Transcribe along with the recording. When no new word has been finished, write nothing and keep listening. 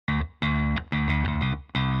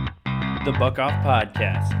The Buck Off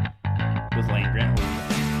Podcast with Land Grant Holy.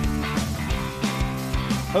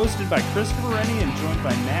 Hosted by Christopher Rennie and joined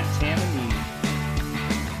by Matt Tamanini.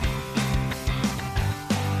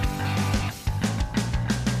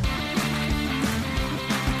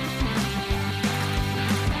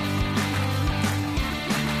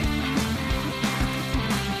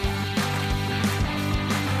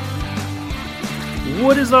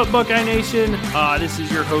 What is up, Buckeye Nation? This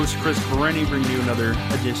is your host, Christopher Rennie, bringing you another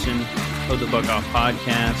edition of the Buck Off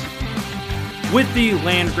Podcast. With the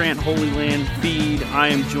Land Grant Holy Land feed, I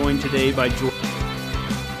am joined today by Jordan.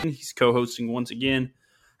 He's co-hosting once again.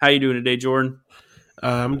 How you doing today, Jordan?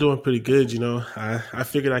 I'm doing pretty good. I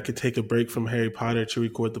figured I could take a break from Harry Potter to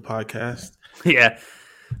record the podcast. Yeah.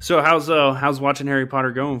 So how's watching Harry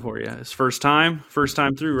Potter going for you? It's first time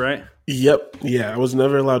through, right? Yep. Yeah, I was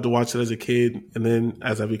never allowed to watch it as a kid, and then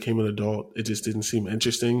as I became an adult, it just didn't seem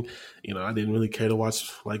interesting. I didn't really care to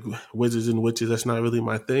watch like wizards and witches. That's not really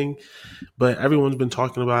my thing. But everyone's been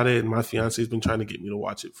talking about it, and my fiance's been trying to get me to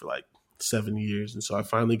watch it for like 7 years, and so I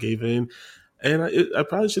finally gave in. And I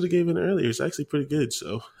probably should have given in earlier. It's actually pretty good.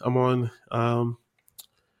 So I'm on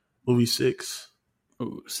movie 6.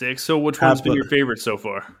 Ooh, 6. So which one's been your favorite so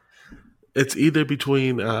far? It's either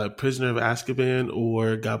between Prisoner of Azkaban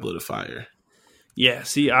or Goblet of Fire. Yeah,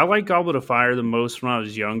 see, I like Goblet of Fire the most when I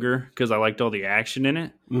was younger because I liked all the action in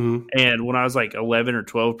it. Mm-hmm. And when I was like 11 or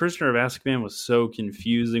 12, Prisoner of Azkaban was so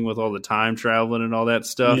confusing with all the time traveling and all that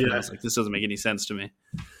stuff. Yeah. And I was like, this doesn't make any sense to me.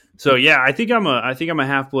 So yeah, I think I'm a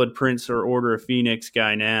Half-Blood Prince or Order of Phoenix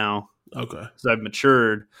guy now. Okay, because I've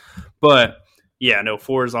matured. But yeah, no,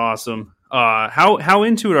 4 is awesome. How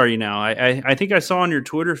into it are you now? I think I saw on your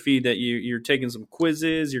Twitter feed that you're taking some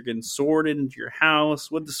quizzes, you're getting sorted into your house.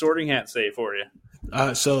 What'd the sorting hat say for you?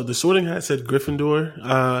 So the sorting hat said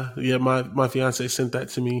Gryffindor. Yeah, my fiance sent that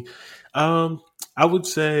to me. I would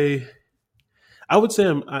say I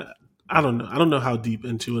don't know. I don't know how deep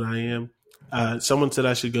into it I am. Someone said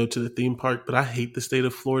I should go to the theme park, but I hate the state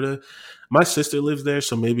of Florida. My sister lives there,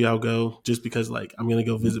 so maybe I'll go just because like I'm gonna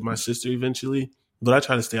go visit my sister eventually. But I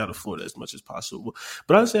try to stay out of Florida as much as possible.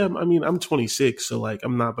 But I'd say, I'm 26, so like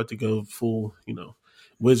I'm not about to go full,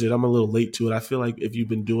 wizard. I'm a little late to it. I feel like if you've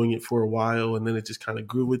been doing it for a while and then it just kind of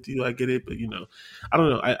grew with you, I get it. But I don't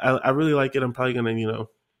know. I really like it. I'm probably gonna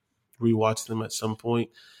rewatch them at some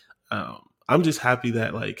point. I'm just happy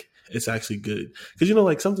that like it's actually good because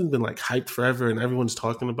like something's been like hyped forever and everyone's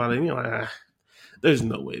talking about it. And there's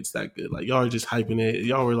no way it's that good. Like y'all are just hyping it.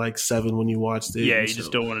 Y'all were like 7 when you watched it. Yeah, you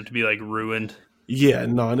just don't want it to be like ruined. Yeah,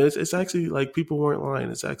 no, and it's actually like people weren't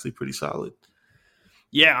lying. It's actually pretty solid.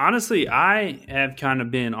 Yeah, honestly, I have kind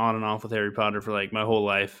of been on and off with Harry Potter for like my whole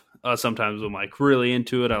life. Sometimes I'm like really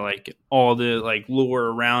into it. I like all the like lore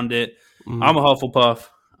around it. Mm-hmm. I'm a Hufflepuff.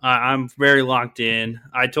 I'm very locked in.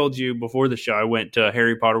 I told you before the show I went to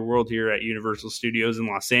Harry Potter World here at Universal Studios in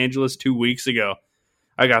Los Angeles 2 weeks ago.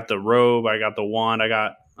 I got the robe. I got the wand.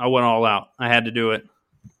 I went all out. I had to do it.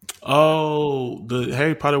 Oh, the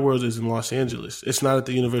Harry Potter World is in Los Angeles. It's not at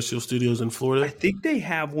the Universal Studios in Florida? I think they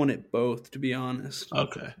have one at both, to be honest.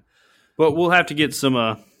 Okay. But we'll have to get some,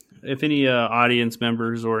 if any audience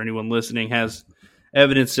members or anyone listening has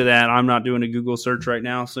evidence to that, I'm not doing a Google search right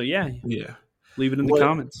now. So, yeah. Leave it in the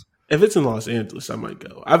comments. If it's in Los Angeles, I might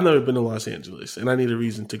go. I've never been to Los Angeles, and I need a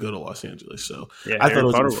reason to go to Los Angeles. So, yeah, I thought it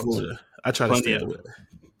was in Florida. I try to stay away.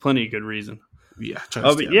 Plenty of good reason. Yeah, try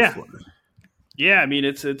to stay out of Florida. Yeah, I mean,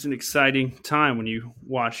 it's an exciting time when you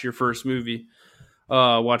watch your first movie,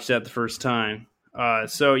 watch that the first time.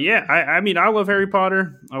 So, yeah, I mean, I love Harry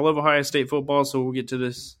Potter. I love Ohio State football, so we'll get to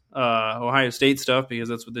this Ohio State stuff because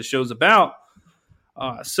that's what this show's about.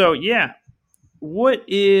 So, yeah, what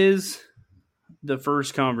is the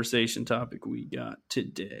first conversation topic we got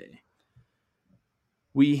today?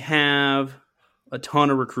 We have a ton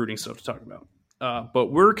of recruiting stuff to talk about, but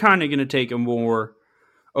we're kind of going to take a more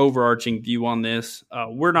overarching view on this.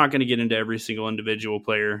 We're not going to get into every single individual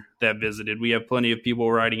player that visited. We have plenty of people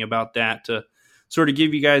writing about that to sort of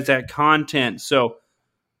give you guys that content. So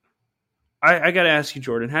I got to ask you,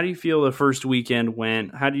 Jordan, how do you feel the first weekend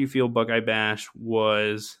went? How do you feel Buckeye Bash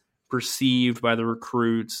was perceived by the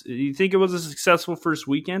recruits? Do you think it was a successful first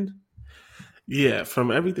weekend? Yeah, from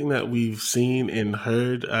everything that we've seen and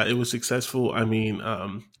heard, it was successful. I mean,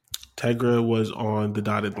 Tegra was on the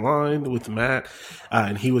dotted line with Matt,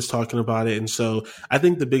 and he was talking about it. And so I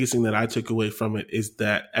think the biggest thing that I took away from it is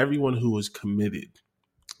that everyone who was committed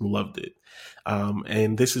loved it.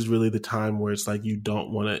 And this is really the time where it's like you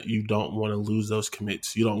don't want to lose those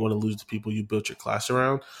commits. You don't want to lose the people you built your class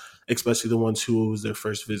around, especially the ones who it was their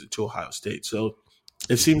first visit to Ohio State. So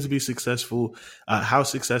it seems to be successful. How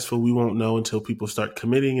successful we won't know until people start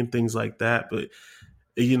committing and things like that. But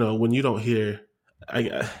when you don't hear,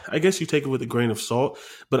 I guess you take it with a grain of salt.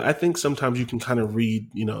 But I think sometimes you can kind of read,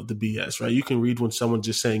 the BS, right? You can read when someone's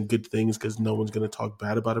just saying good things because no one's going to talk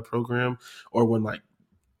bad about a program, or when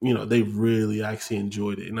they really actually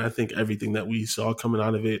enjoyed it. And I think everything that we saw coming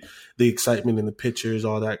out of it, the excitement in the pictures,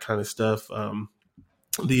 all that kind of stuff,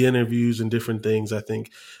 the interviews and different things, I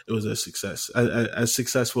think it was a success, as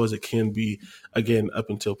successful as it can be, again, up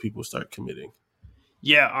until people start committing.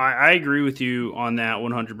 Yeah, I agree with you on that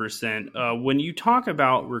 100%. When you talk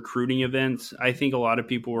about recruiting events, I think a lot of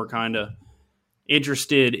people were kind of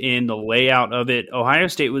interested in the layout of it. Ohio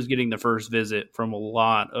State was getting the first visit from a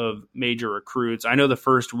lot of major recruits. I know the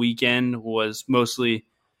first weekend was mostly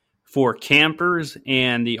for campers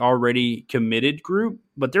and the already committed group,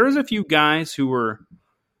 but there was a few guys who were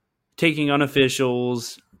taking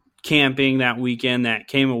unofficials, camping that weekend that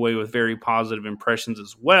came away with very positive impressions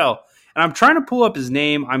as well. And I'm trying to pull up his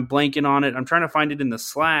name. I'm blanking on it. I'm trying to find it in the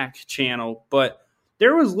Slack channel, but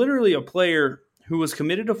there was literally a player who was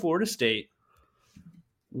committed to Florida State,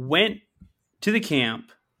 went to the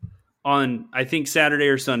camp on, I think, Saturday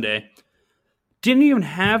or Sunday, didn't even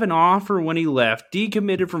have an offer when he left,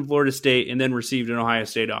 decommitted from Florida State, and then received an Ohio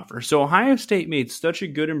State offer. So Ohio State made such a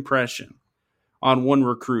good impression on one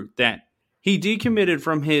recruit that he decommitted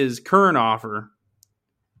from his current offer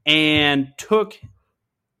and took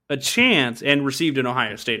a chance and received an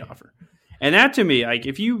Ohio State offer. And that, to me, like,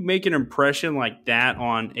 if you make an impression like that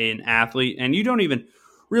on an athlete and you don't even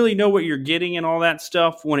really know what you're getting and all that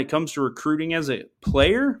stuff when it comes to recruiting as a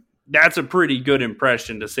player, that's a pretty good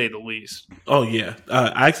impression, to say the least. Oh, yeah.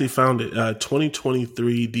 I actually found it.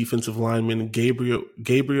 2023 defensive lineman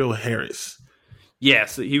Gabriel Harris.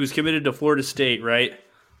 Yes, he was committed to Florida State, right?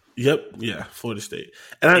 Yep. Yeah, Florida State.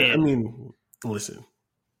 And I mean, listen,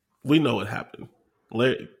 we know what happened.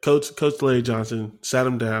 Coach Larry Johnson sat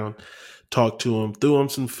him down, talked to him, threw him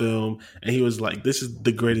some film, and he was like, this is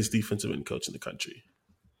the greatest defensive end coach in the country.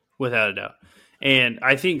 Without a doubt. And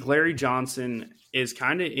I think Larry Johnson is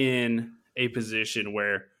kind of in a position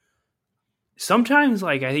where sometimes,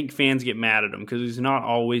 I think fans get mad at him because he's not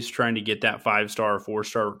always trying to get that 5-star or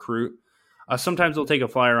 4-star recruit. Sometimes they'll take a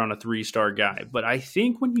flyer on a 3-star guy. But I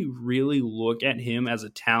think when you really look at him as a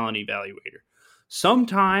talent evaluator,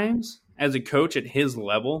 sometimes as a coach at his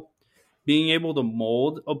level, being able to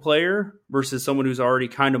mold a player versus someone who's already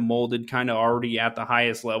kind of molded, kind of already at the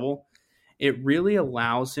highest level, it really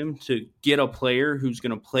allows him to get a player who's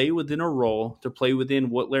going to play within a role, to play within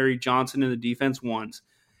what Larry Johnson and the defense wants.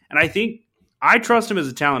 And I think I trust him as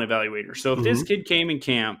a talent evaluator. So if this kid came and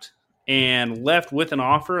camped and left with an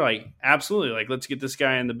offer, absolutely, let's get this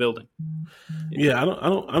guy in the building. Yeah, I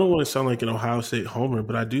don't want to sound like an Ohio State homer,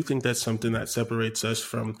 but I do think that's something that separates us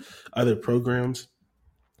from other programs.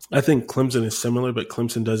 I think Clemson is similar, but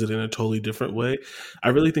Clemson does it in a totally different way. I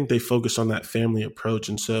really think they focus on that family approach.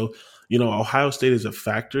 And so, Ohio State is a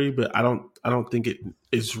factory, but I don't think it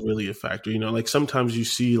is really a factory. Sometimes you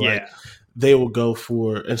see they will go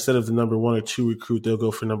for, instead of the number 1 or 2 recruit, they'll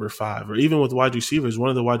go for number 5. Or even with wide receivers, one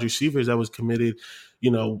of the wide receivers that was committed,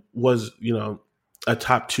 was a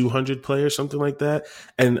top 200 player, something like that.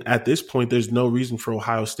 And at this point, there's no reason for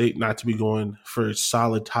Ohio State not to be going for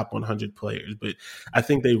solid top 100 players. But I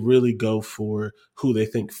think they really go for who they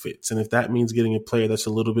think fits. And if that means getting a player that's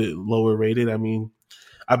a little bit lower rated,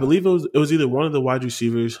 I believe it was either one of the wide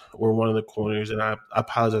receivers or one of the corners. And I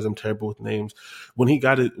apologize, I'm terrible with names. When he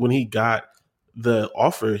got the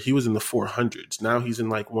offer, he was in the 400s. Now he's in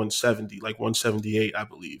 170, 178, I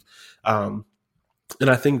believe. And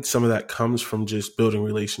I think some of that comes from just building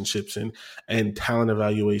relationships and talent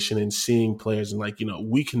evaluation and seeing players and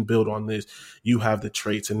we can build on this. You have the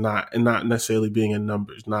traits and not necessarily being in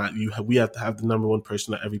numbers. We have to have the number 1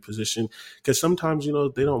 person at every position, because sometimes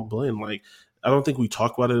they don't blend. I don't think we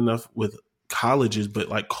talk about it enough with colleges,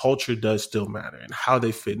 but culture does still matter, and how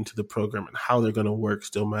they fit into the program and how they're going to work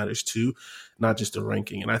still matters too, not just the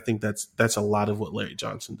ranking. And I think that's a lot of what Larry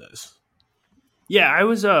Johnson does. Yeah, I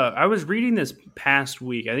was reading this past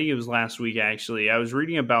week. I think it was last week, actually. I was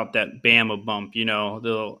reading about that Bama bump.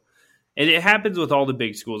 And it happens with all the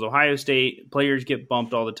big schools. Ohio State players get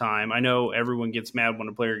bumped all the time. I know everyone gets mad when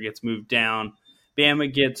a player gets moved down.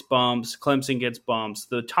 Bama gets bumps. Clemson gets bumps.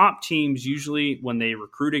 The top teams usually, when they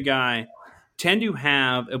recruit a guy, tend to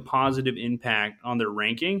have a positive impact on their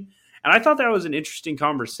ranking. And I thought that was an interesting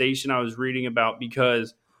conversation I was reading about,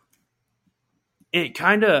 because it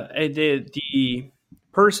kind of the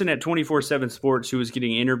person at 24/7 Sports who was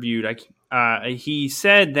getting interviewed, he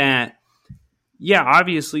said that yeah,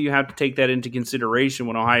 obviously you have to take that into consideration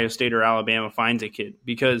when Ohio State or Alabama finds a kid,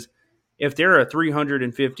 because if they're a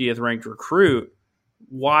 350th ranked recruit,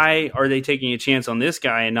 why are they taking a chance on this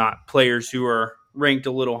guy and not players who are ranked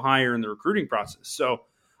a little higher in the recruiting process? So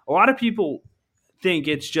a lot of people think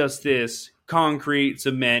it's just this concrete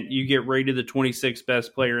cement. You get rated the 26th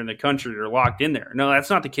best player in the country, you're locked in there. No, that's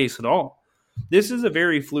not the case at all. This is a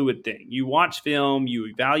very fluid thing. You watch film, you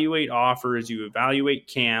evaluate offers, you evaluate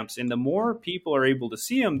camps, and the more people are able to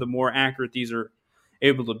see them, the more accurate these are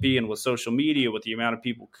able to be. And with social media, with the amount of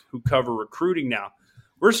people who cover recruiting now,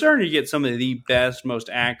 we're starting to get some of the best, most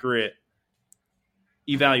accurate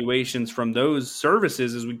evaluations from those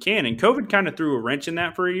services as we can. And COVID kind of threw a wrench in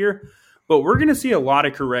that for a year, but we're going to see a lot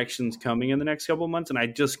of corrections coming in the next couple of months. And I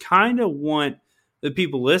just kind of want the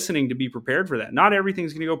people listening to be prepared for that. Not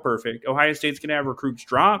everything's going to go perfect. Ohio State's going to have recruits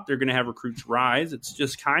drop. They're going to have recruits rise. It's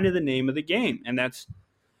just kind of the name of the game. And that's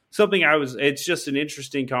something it's just an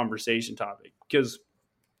interesting conversation topic, because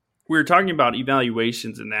we were talking about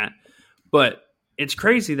evaluations and that, but it's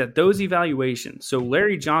crazy that those evaluations, so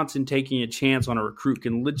Larry Johnson taking a chance on a recruit,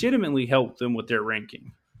 can legitimately help them with their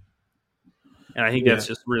ranking. And I think that's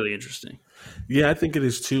just really interesting. Yeah, I think it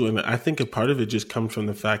is too. And I think a part of it just comes from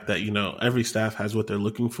the fact that, every staff has what they're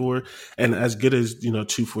looking for. And as good as,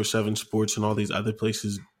 247 Sports and all these other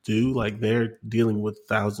places do, like, they're dealing with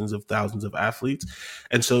thousands of athletes.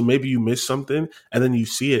 And so maybe you miss something and then you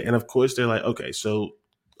see it. And of course they're like, okay, so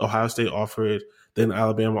Ohio State offered, then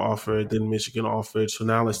Alabama offered, then Michigan offered. So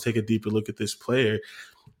now let's take a deeper look at this player.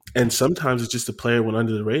 And sometimes it's just a player went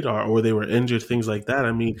under the radar, or they were injured, things like that.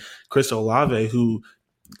 I mean, Chris Olave, who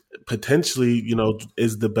potentially,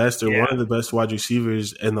 is the best or one of the best wide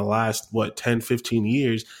receivers in the last, 10, 15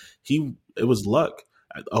 years, it was luck.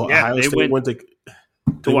 Ohio State went to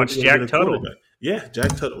watch Jack Tuttle. Yeah,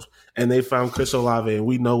 Jack Tuttle. And they found Chris Olave, and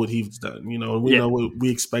we know what he's done, and we know what we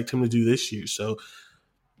expect him to do this year. So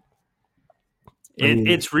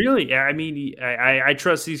it's really, I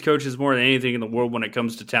trust these coaches more than anything in the world when it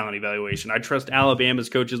comes to talent evaluation. I trust Alabama's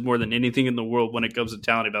coaches more than anything in the world when it comes to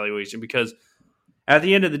talent evaluation, because at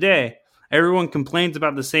the end of the day, everyone complains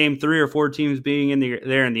about the same 3 or 4 teams being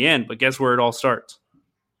there in the end, but guess where it all starts?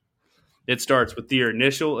 It starts with your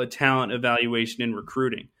initial talent evaluation and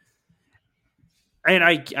recruiting. And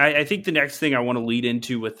I think the next thing I want to lead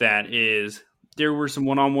into with that is there were some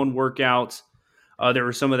one-on-one workouts. There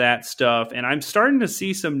was some of that stuff, and I'm starting to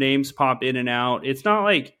see some names pop in and out. It's not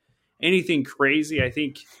like anything crazy. I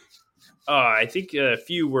think a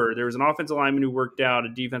few were. There was an offensive lineman who worked out, a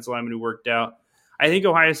defensive lineman who worked out. I think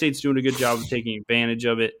Ohio State's doing a good job of taking advantage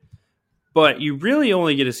of it, but you really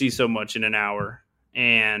only get to see so much in an hour,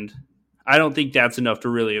 and I don't think that's enough to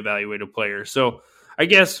really evaluate a player. So I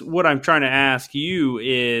guess what I'm trying to ask you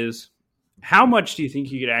is, how much do you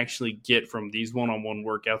think you could actually get from these one-on-one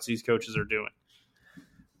workouts these coaches are doing?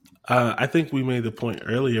 I think we made the point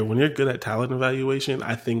earlier. When you're good at talent evaluation,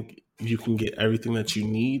 I think you can get everything that you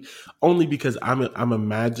need, only because I'm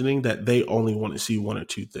imagining that they only want to see 1 or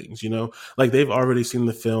 2 things, like they've already seen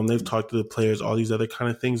the film, they've talked to the players, all these other kind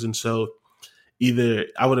of things. And so either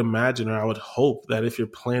I would imagine, or I would hope that if you're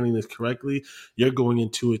planning this correctly, you're going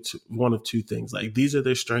into it 1 of 2 things. Like, these are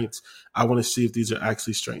their strengths. I want to see if these are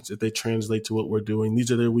actually strengths, if they translate to what we're doing.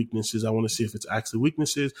 These are their weaknesses. I want to see if it's actually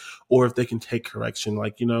weaknesses, or if they can take correction.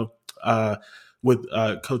 Like, with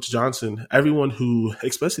Coach Johnson, everyone who,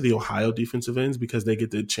 especially the Ohio defensive ends, because they get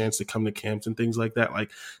the chance to come to camps and things like that. Like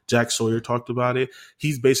Jack Sawyer talked about it.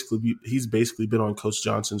 He's basically been on Coach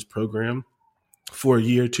Johnson's program for a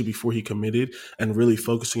year or 2 before he committed, and really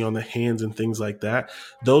focusing on the hands and things like that.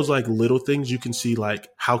 Those like little things, you can see like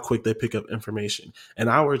how quick they pick up information. An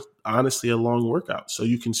hour is honestly a long workout. So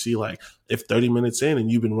you can see like if 30 minutes in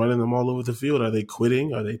and you've been running them all over the field, are they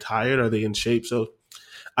quitting? Are they tired? Are they in shape? So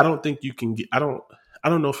I don't think you can get, I don't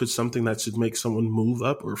know if it's something that should make someone move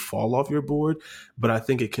up or fall off your board, but I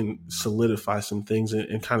think it can solidify some things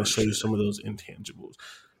and kind of show you some of those intangibles.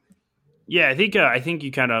 Yeah, I think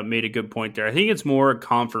you kind of made a good point there. I think it's more a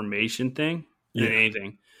confirmation thing than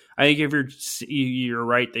anything. I think if you're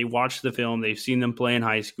right, they watched the film, they've seen them play in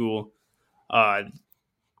high school.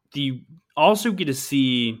 You also get to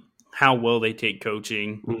see how well they take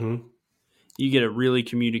coaching. Mm-hmm. You get to really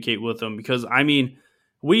communicate with them, because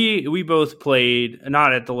we both played,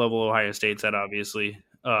 not at the level Ohio State's at, obviously.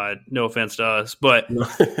 No offense to us, but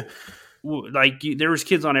like there was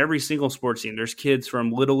kids on every single sports team. There's kids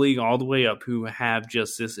from Little League all the way up who have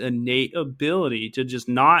just this innate ability to just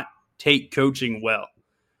not take coaching well.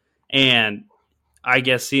 And I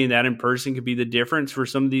guess seeing that in person could be the difference for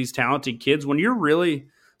some of these talented kids. When you're really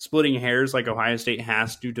splitting hairs like Ohio State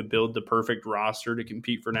has to build the perfect roster to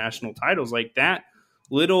compete for national titles. Like that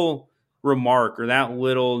little remark or that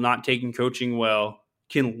little not taking coaching well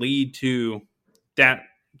can lead to that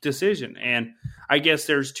decision. And I guess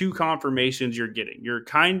there's two confirmations you're getting. You're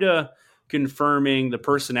kind of confirming the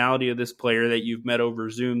personality of this player that you've met over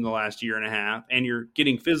Zoom the last year and a half, and you're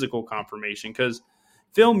getting physical confirmation because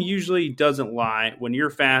film usually doesn't lie. When you're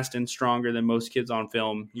fast and stronger than most kids on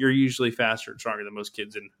film, you're usually faster and stronger than most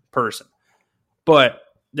kids in person. But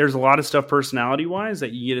there's a lot of stuff personality-wise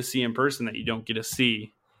that you get to see in person that you don't get to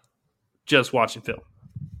see just watching film.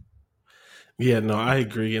 Yeah, no, I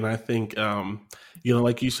agree. And I think,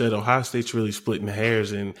 like you said, Ohio State's really splitting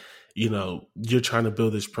hairs, and, you're trying to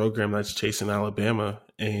build this program that's chasing Alabama,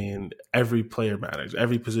 and every player matters.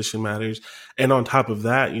 Every position matters. And on top of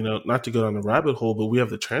that, not to go down the rabbit hole, but we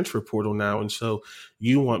have the transfer portal now. And so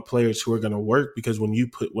you want players who are going to work, because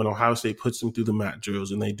when Ohio State puts them through the mat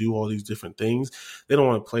drills and they do all these different things, they don't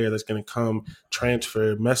want a player that's going to come,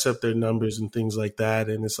 transfer, mess up their numbers and things like that.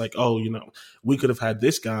 And it's like, we could have had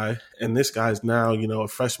this guy, and this guy's now, a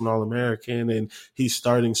freshman All-American, and he's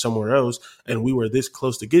starting somewhere else, and we were this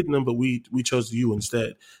close to getting him, but we chose you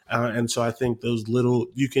instead. And so I think those little,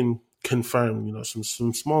 you can confirm,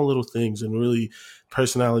 some small little things, and really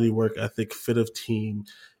personality, work ethic, fit of team,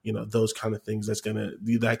 those kind of things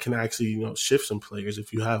that can actually, shift some players.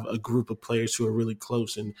 If you have a group of players who are really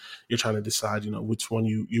close and you're trying to decide, which one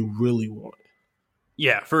you really want.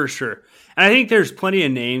 Yeah, for sure. And I think there's plenty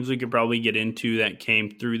of names we could probably get into that came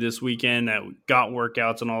through this weekend that got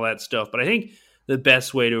workouts and all that stuff. But I think the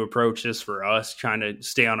best way to approach this for us, trying to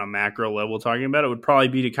stay on a macro level talking about it, would probably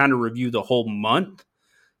be to kind of review the whole month.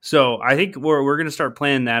 So I think we're going to start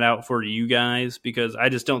planning that out for you guys, because I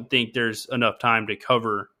just don't think there's enough time to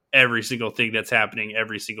cover every single thing that's happening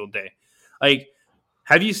every single day. Like,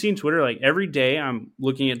 have you seen Twitter? Like, every day I'm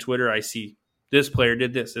looking at Twitter, I see this player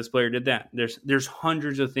did this player did that. There's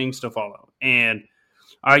hundreds of things to follow. And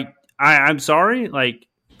I'm sorry, like,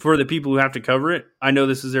 for the people who have to cover it. I know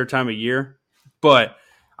this is their time of year, but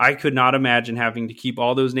I could not imagine having to keep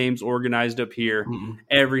all those names organized up here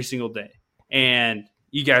every single day. And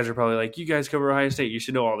you guys are probably like, you guys cover Ohio State, you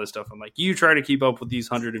should know all this stuff. I'm like, you try to keep up with these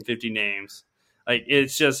 150 names. Like,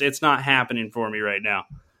 it's not happening for me right now.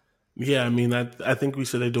 Yeah, I mean, I think we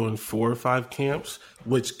said they're doing 4 or 5 camps,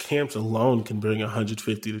 which camps alone can bring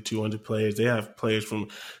 150 to 200 players. They have players from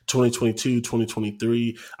 2022,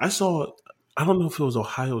 2023. I don't know if it was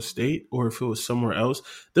Ohio State or if it was somewhere else.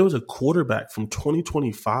 There was a quarterback from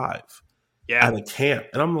 2025 at a camp.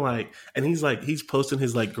 And I'm like, and he's posting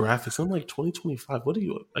his graphics. I'm like, 2025,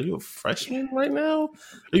 are you a freshman right now?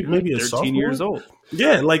 Maybe a 13 sophomore? years old.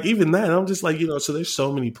 Yeah, even that. I'm just like, so there's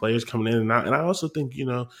so many players coming in and out. And I also think,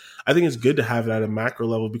 I think it's good to have it at a macro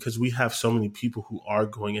level, because we have so many people who are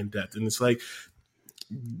going in depth. And it's like,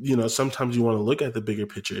 sometimes you want to look at the bigger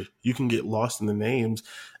picture. You can get lost in the names,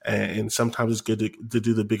 and sometimes it's good to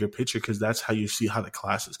do the bigger picture, because that's how you see how the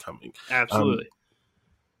class is coming. Absolutely.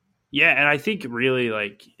 Yeah, and I think really,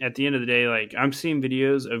 at the end of the day, I'm seeing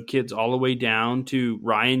videos of kids all the way down to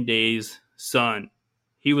Ryan Day's son.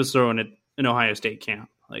 He was throwing at an Ohio State camp.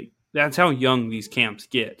 That's how young these camps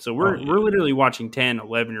get. So we're literally watching 10,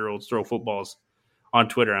 11-year-olds throw footballs on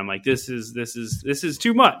Twitter. I'm like, this is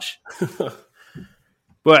too much.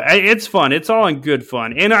 But it's fun. It's all in good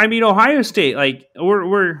fun. And I mean, Ohio State,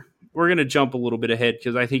 we're going to jump a little bit ahead,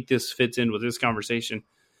 because I think this fits in with this conversation.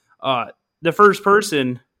 The first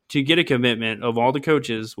person to get a commitment of all the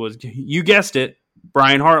coaches was, you guessed it,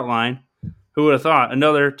 Brian Hartline. Who would have thought?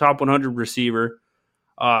 Another top 100 receiver.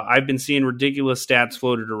 I've been seeing ridiculous stats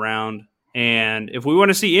floated around. And if we want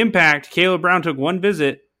to see impact, Caleb Brown took one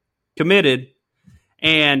visit, committed,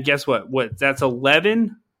 and guess what? That's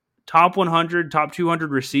 11 top 100, top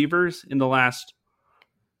 200 receivers in the last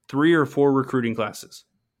 3 or 4 recruiting classes.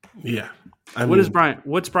 Yeah. What's Brian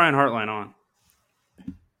Hartline on?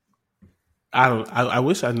 I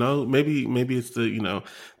wish I know. Maybe it's the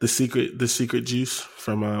secret juice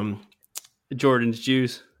from Jordan's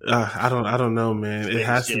juice. I don't know, man. It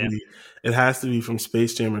has to be from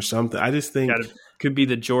Space Jam or something. I just think could be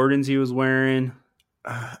the Jordans he was wearing.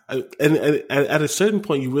 And at a certain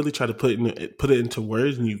point, you really try to put it into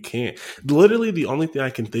words, and you can't. Literally, the only thing I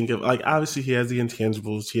can think of, obviously he has the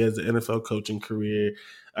intangibles, he has the NFL coaching career,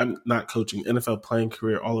 not coaching, NFL playing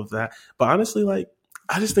career, all of that. But honestly,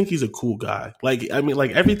 I just think he's a cool guy.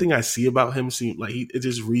 Everything I see about him seems like it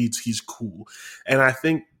just reads he's cool, and I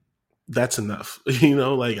think that's enough.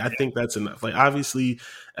 I think that's enough. Obviously,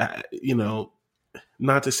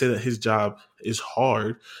 not to say that his job is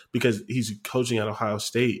hard, because he's coaching at Ohio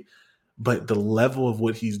State, but the level of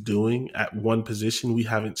what he's doing at one position we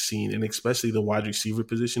haven't seen, and especially the wide receiver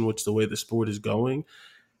position, which the way the sport is going,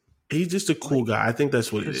 he's just a cool guy. I think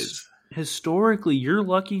that's what it is. Historically, you're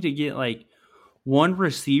lucky to get like one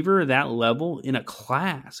receiver that level in a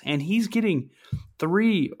class, and he's getting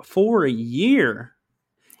 3-4 a year.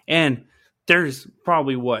 And there's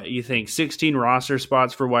probably what you think 16 roster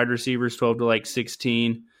spots for wide receivers, 12 to like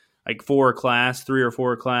 16, like 4 a class, 3 or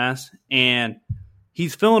 4 a class, and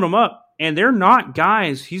he's filling them up. And they're not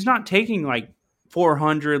guys. He's not taking like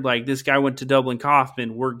 400. Like this guy went to Dublin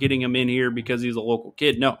Kaufman. We're getting him in here because he's a local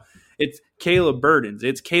kid. No. It's Caleb Burdens.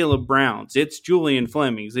 It's Caleb Browns. It's Julian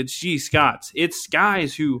Flemings. It's G. Scotts. It's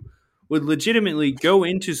guys who would legitimately go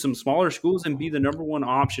into some smaller schools and be the number one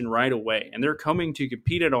option right away. And they're coming to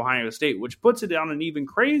compete at Ohio State, which puts it on an even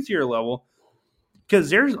crazier level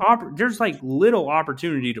because there's like little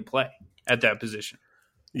opportunity to play at that position.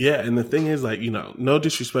 Yeah, and the thing is, like, no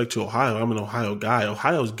disrespect to Ohio. I'm an Ohio guy.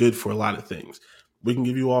 Ohio's good for a lot of things. We can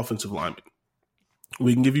give you offensive linemen.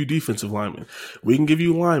 We can give you defensive linemen. We can give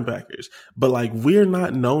you linebackers. But, like, we're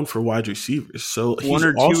not known for wide receivers. So one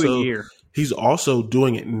or two a year. He's also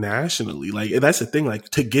doing it nationally. Like, that's the thing. Like,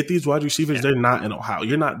 to get these wide receivers, they're not in Ohio.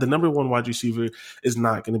 You're not – the number one wide receiver is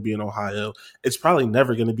not going to be in Ohio. It's probably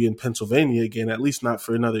never going to be in Pennsylvania again, at least not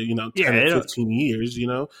for another, 10 or 15 years,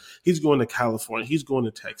 He's going to California. He's going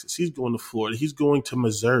to Texas. He's going to Florida. He's going to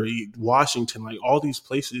Missouri, Washington, like all these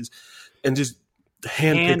places, and just –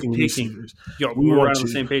 hand-picking receivers. Yo, we're right on the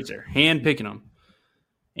same page there. Hand-picking them.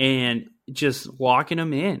 And just locking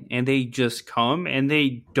them in. And they just come and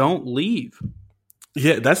they don't leave.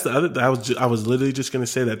 Yeah, that's the other. I was literally just going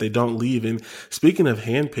to say that they don't leave. And speaking of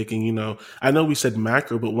handpicking, I know we said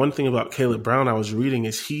macro, but one thing about Caleb Brown I was reading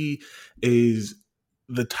is he is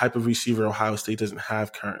the type of receiver Ohio State doesn't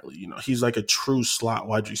have currently. He's like a true slot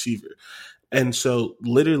wide receiver. And so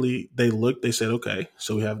literally they said, okay,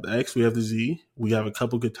 so we have the X, we have the Z, we have a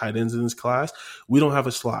couple good tight ends in this class. We don't have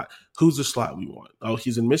a slot. Who's the slot we want? Oh,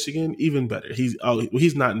 he's in Michigan, even better. He's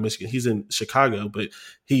not in Michigan. He's in Chicago, but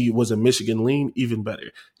he was a Michigan lean, even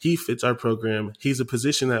better. He fits our program. He's a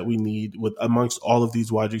position that we need with amongst all of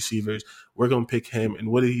these wide receivers. We're going to pick him.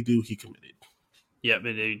 And what did he do? He committed. Yeah,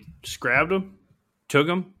 but they just grabbed him, took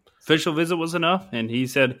him. Official visit was enough. And he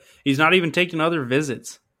said he's not even taking other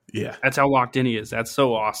visits. Yeah. That's how locked in he is. That's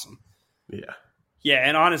so awesome. Yeah. Yeah,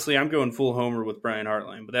 and honestly, I'm going full homer with Brian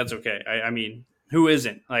Hartline, but that's okay. I mean, who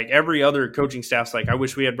isn't? Like, every other coaching staff's like, I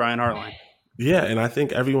wish we had Brian Hartline. Yeah, and I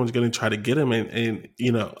think everyone's going to try to get him. And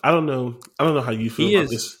I don't know how you feel about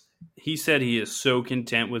this. He said he is so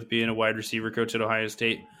content with being a wide receiver coach at Ohio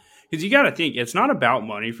State. Because you got to think, it's not about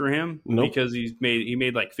money for him. Nope. Because he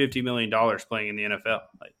made like $50 million playing in the NFL.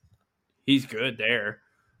 Like, he's good there.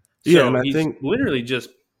 So yeah, and I he's think literally just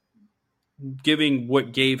giving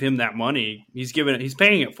what gave him that money. He's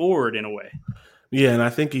paying it forward in a way. Yeah, and I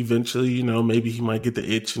think eventually, maybe he might get the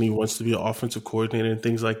itch and he wants to be an offensive coordinator and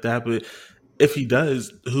things like that. But if he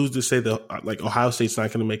does, who's to say that like Ohio State's not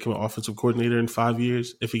going to make him an offensive coordinator in 5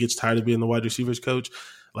 years if he gets tired of being the wide receivers coach?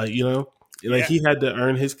 He had to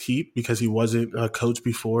earn his keep because he wasn't a coach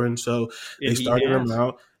before, and so they started him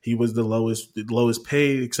out. He was the lowest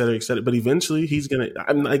paid, et cetera, et cetera. But eventually he's going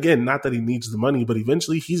to, again, not that he needs the money, but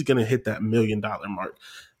eventually he's going to hit that $1 million mark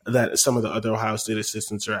that some of the other Ohio State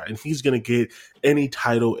assistants are at. And he's going to get any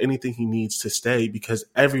title, anything he needs to stay because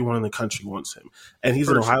everyone in the country wants him. And he's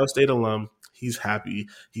an Ohio State alum. He's happy.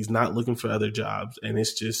 He's not looking for other jobs. And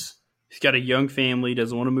it's just. He's got a young family,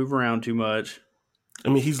 doesn't want to move around too much. I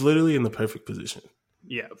mean, he's literally in the perfect position.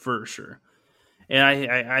 Yeah, for sure. And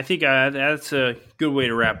I think that's a good way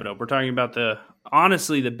to wrap it up. We're talking about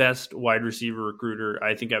honestly the best wide receiver recruiter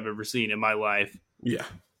I think I've ever seen in my life. Yeah,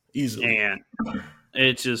 easily. And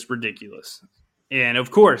it's just ridiculous. And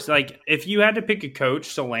of course, like if you had to pick a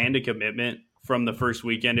coach to land a commitment from the first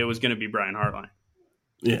weekend, it was going to be Brian Hartline.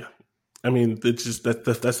 Yeah. I mean, it's just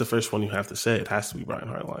that's the first one you have to say. It has to be Brian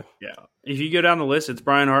Hartline. Yeah. If you go down the list, it's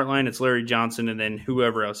Brian Hartline, it's Larry Johnson, and then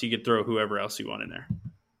whoever else. You could throw whoever else you want in there.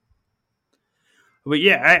 But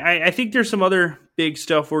yeah, I think there's some other big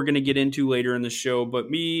stuff we're going to get into later in the show.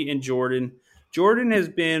 But me and Jordan has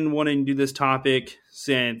been wanting to do this topic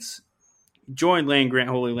since he joined Land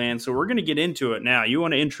Grant Holy Land. So we're going to get into it now. You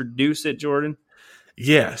want to introduce it, Jordan?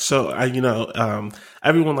 Yeah. So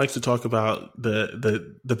everyone likes to talk about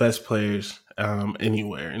the best players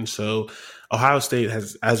anywhere, and so Ohio State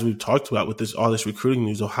has, as we've talked about with all this recruiting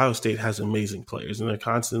news, Ohio State has amazing players, and they're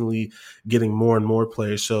constantly getting more and more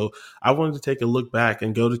players. So I wanted to take a look back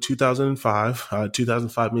and go to 2005.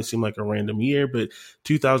 2005 may seem like a random year, but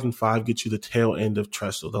 2005 gets you the tail end of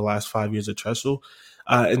Tressel, the last 5 years of Tressel.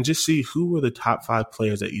 and just see who were the top 5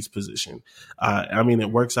 players at each position. I mean,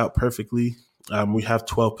 it works out perfectly. We have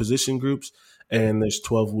 12 position groups, and there's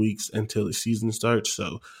 12 weeks until the season starts.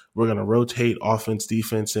 So we're going to rotate offense,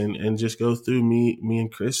 defense, and just go through me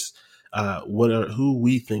and Chris, who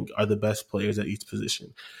we think are the best players at each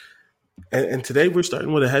position. And today we're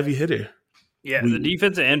starting with a heavy hitter. Yeah, the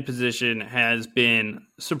defensive end position has been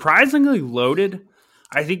surprisingly loaded.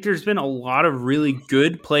 I think there's been a lot of really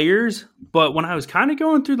good players, but when I was kind of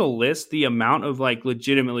going through the list, the amount of like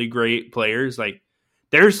legitimately great players, like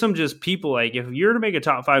there's some just people like if you're to make a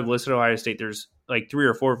top 5 list at Ohio State, there's like 3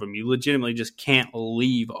 or 4 of them you legitimately just can't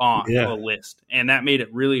leave off a list. And that made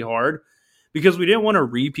it really hard because we didn't want to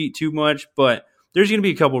repeat too much, but there's going to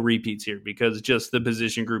be a couple repeats here because just the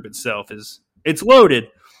position group itself it's loaded.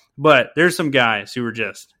 But there's some guys who are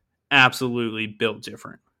just absolutely built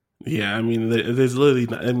different. Yeah, I mean, there's literally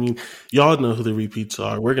not, I mean, y'all know who the repeats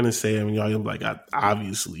are. We're going to say them, and y'all gonna be like,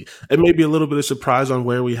 obviously. It may be a little bit of surprise on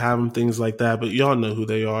where we have them, things like that, but y'all know who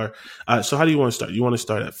they are. So how do you want to start? You want to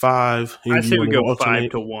start at 5? I say we go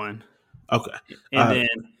alternate? 5-1. Okay. And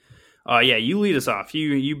then, you lead us off.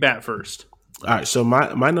 You bat first. All right, so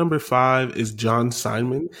my number 5 is John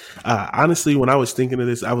Simon. Honestly, when I was thinking of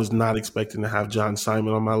this, I was not expecting to have John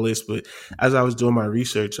Simon on my list, but as I was doing my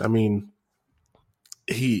research, I mean,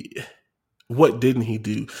 what didn't he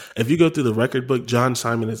do? If you go through the record book, John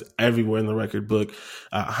Simon is everywhere in the record book.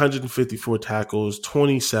 154 tackles,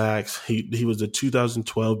 20 sacks. He was the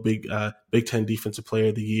 2012 Big Ten Defensive Player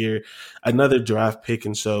of the Year, another draft pick,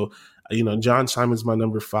 and so John Simon's my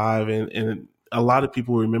number 5, and a lot of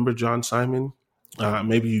people remember John Simon.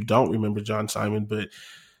 Maybe you don't remember John Simon, but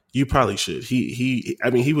you probably should. He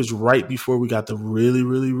was right before we got the really,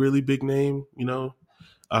 really, really big name,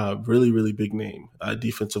 really, really big name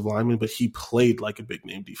defensive lineman, but he played like a big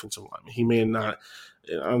name defensive lineman. He may not,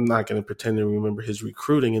 I'm not going to pretend to remember his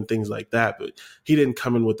recruiting and things like that, but he didn't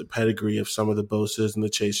come in with the pedigree of some of the Bosa's and the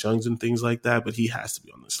Chase Youngs and things like that, but he has to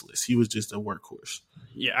be on this list. He was just a workhorse.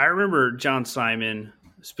 Yeah, I remember John Simon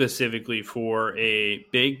specifically for a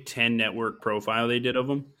Big Ten Network profile they did of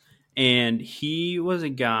him. And he was a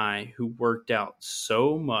guy who worked out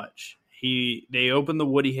so much. They opened the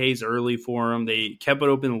Woody Hayes early for him. They kept it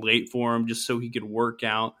open late for him just so he could work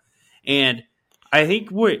out. And I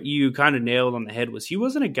think what you kind of nailed on the head was he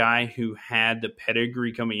wasn't a guy who had the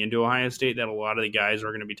pedigree coming into Ohio State that a lot of the guys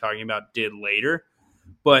we're going to be talking about did later.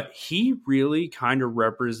 But he really kind of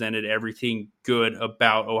represented everything good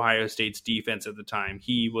about Ohio State's defense at the time.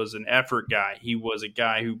 He was an effort guy. He was a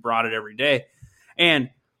guy who brought it every day.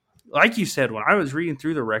 And like you said, when I was reading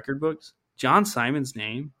through the record books, John Simon's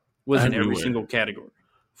name was in every single category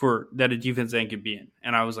for that a defense end could be in.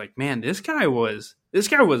 And I was like, man, this guy was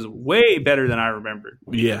way better than I remembered.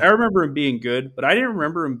 Yeah. I remember him being good, but I didn't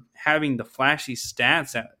remember him having the flashy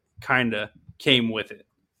stats that kind of came with it.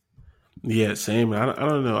 Yeah, same. I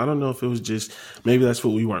don't know. I don't know if it was just maybe that's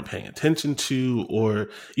what we weren't paying attention to, or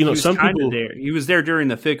some people. There. He was there during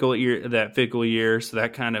the Fickle year, so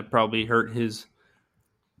that kind of probably hurt his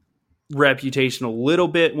reputation a little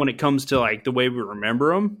bit when it comes to like the way we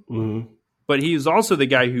remember him. Mm-hmm. But he was also the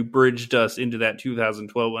guy who bridged us into that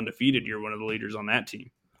 2012 undefeated year, one of the leaders on that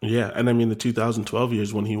team. Yeah, and I mean the 2012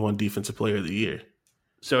 years when he won Defensive Player of the Year.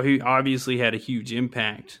 So he obviously had a huge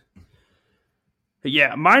impact. But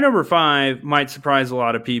yeah, my number 5 might surprise a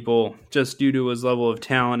lot of people just due to his level of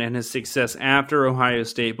talent and his success after Ohio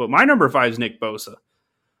State. But my number 5 is Nick Bosa.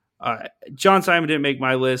 John Simon didn't make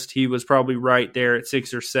my list. He was probably right there at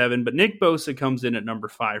 6 or 7. But Nick Bosa comes in at number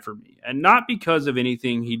 5 for me. And not because of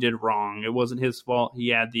anything he did wrong. It wasn't his fault. He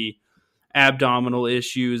had the abdominal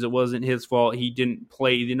issues. It wasn't his fault. He didn't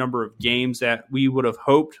play the number of games that we would have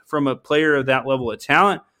hoped from a player of that level of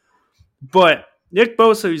talent. But Nick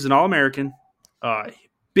Bosa, he's an All-American.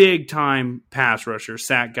 Big time pass rusher,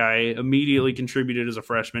 sack guy, immediately contributed as a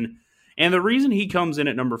freshman. And the reason he comes in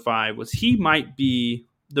at number 5 was he might be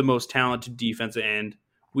the most talented defensive end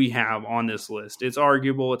we have on this list. It's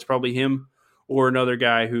arguable. It's probably him or another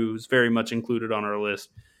guy who's very much included on our list.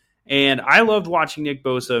 And I loved watching Nick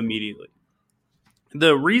Bosa immediately.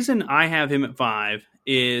 The reason I have him at 5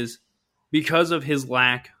 is because of his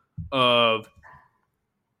lack of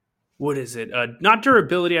not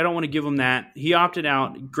durability. I don't want to give him that. He opted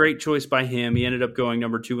out. Great choice by him. He ended up going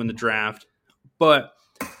number 2 in the draft. But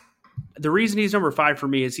the reason he's number 5 for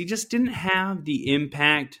me is he just didn't have the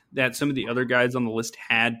impact that some of the other guys on the list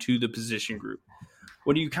had to the position group.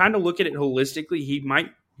 When you kind of look at it holistically, he might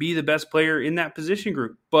be the best player in that position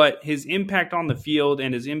group. But his impact on the field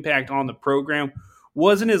and his impact on the program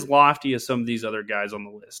wasn't as lofty as some of these other guys on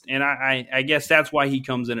the list. And I guess that's why he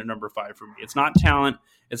comes in at number 5 for me. It's not talent,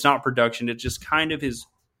 it's not production, it's just kind of his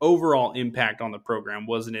overall impact on the program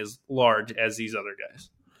wasn't as large as these other guys.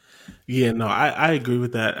 Yeah, no, I agree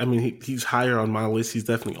with that. I mean, he's higher on my list. He's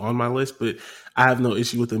definitely on my list, but I have no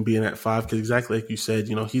issue with him being at 5 because exactly like you said,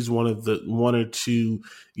 he's one of the 1 or 2,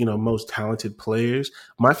 most talented players.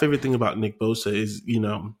 My favorite thing about Nick Bosa is,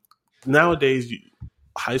 nowadays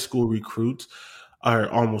high school recruits are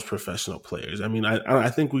almost professional players. I mean, I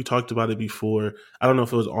think we talked about it before. I don't know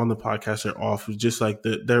if it was on the podcast or off. It was just like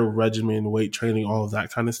their regimen, weight training, all of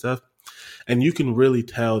that kind of stuff. And you can really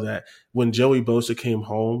tell that when Joey Bosa came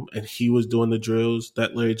home and he was doing the drills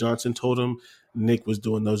that Larry Johnson told him, Nick was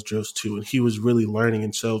doing those drills too. And he was really learning.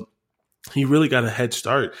 And so he really got a head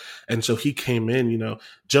start. And so he came in,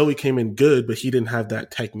 Joey came in good, but he didn't have that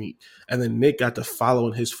technique. And then Nick got to follow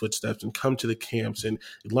in his footsteps and come to the camps and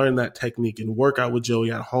learn that technique and work out with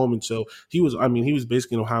Joey at home. And so he was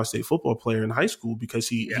basically an Ohio State football player in high school because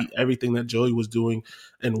he everything that Joey was doing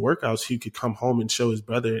in workouts, he could come home and show his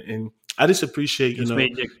brother. And I just appreciate, it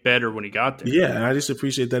made Nick better when he got there. Yeah, and I just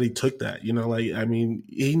appreciate that he took that. He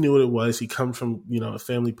knew what it was. He comes from, a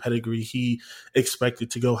family pedigree. He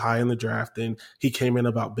expected to go high in the draft, and he came in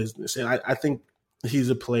about business. And I think he's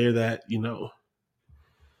a player that,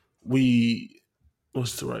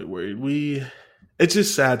 what's the right word? It's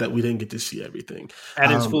just sad that we didn't get to see everything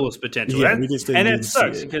at his fullest potential. Yeah, and it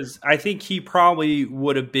sucks because I think he probably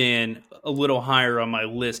would have been a little higher on my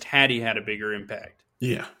list had he had a bigger impact.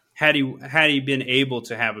 Yeah. Had he been able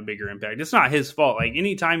to have a bigger impact. It's not his fault. Like,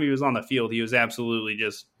 anytime he was on the field, he was absolutely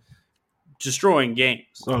just destroying games.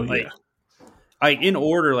 Oh, yeah. Like, in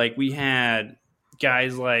order, like, we had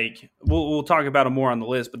guys like, we'll talk about them more on the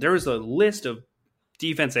list, but there was a list of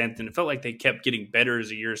defense ends, and it felt like they kept getting better as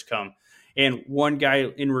the years come. And one guy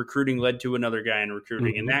in recruiting led to another guy in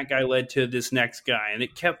recruiting, and that guy led to this next guy. And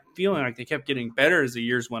it kept feeling like they kept getting better as the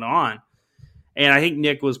years went on. And I think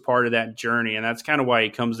Nick was part of that journey, and that's kind of why he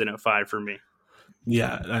comes in at 5 for me.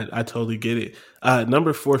 Yeah, I totally get it.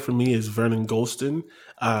 Number 4 for me is Vernon Gholston.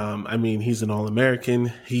 He's an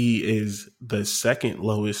All-American. He is the second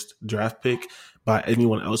lowest draft pick by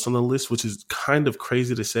anyone else on the list, which is kind of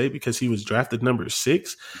crazy to say because he was drafted number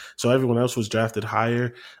 6. So everyone else was drafted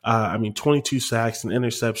higher. 22 sacks, an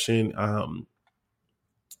interception.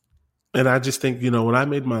 And I just think, when I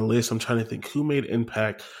made my list, I'm trying to think who made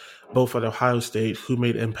impact both at Ohio State, who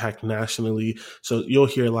made impact nationally. So you'll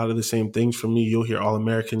hear a lot of the same things from me. You'll hear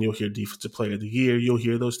All-American, you'll hear Defensive Player of the Year, you'll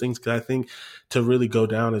hear those things. Because I think to really go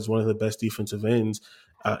down as one of the best defensive ends,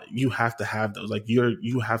 you have to have those. Like,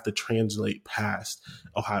 you have to translate past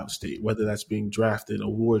Ohio State, whether that's being drafted,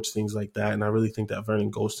 awards, things like that. And I really think that Vernon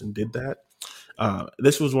Gholston did that.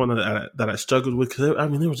 This was one that I struggled with because,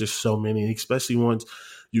 there was just so many, especially once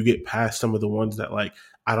you get past some of the ones that, like,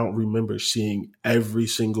 I don't remember seeing every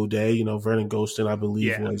single day. Vernon Gholston, I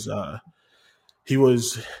believe, he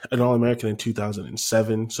was an All-American in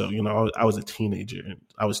 2007. So, I was a teenager and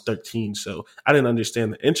I was 13. So I didn't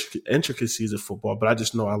understand the intricacies of football, but I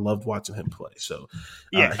just know I loved watching him play. So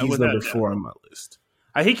he's number 4 on my list.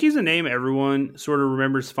 I think he's a name everyone sort of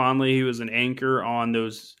remembers fondly. He was an anchor on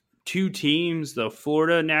those 2 teams, the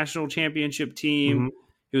Florida National Championship team. Mm-hmm.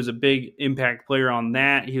 He was a big impact player on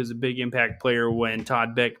that. He was a big impact player when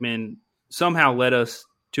Todd Beckman somehow led us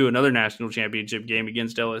to another national championship game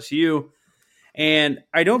against LSU. And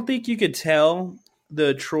I don't think you could tell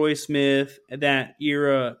the Troy Smith, that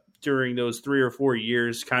era during those 3 or 4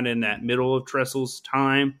 years, kind of in that middle of Tressel's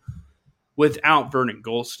time, without Vernon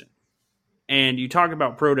Gholston. And you talk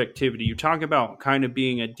about productivity. You talk about kind of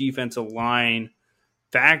being a defensive line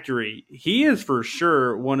factory. He is for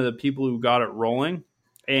sure one of the people who got it rolling.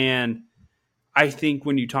 And I think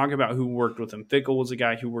when you talk about who worked with him, Fickell was a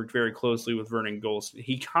guy who worked very closely with Vernon Gholston.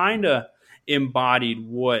 He kind of embodied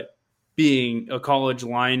what being a college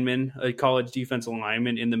lineman, a college defensive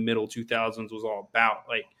lineman in the middle 2000s was all about.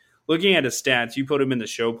 Like, looking at his stats, you put him in the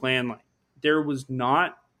show plan, like, there's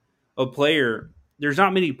not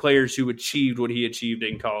many players who achieved what he achieved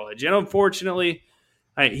in college. And unfortunately,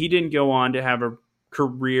 he didn't go on to have a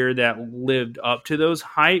career that lived up to those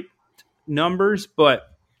hype numbers, but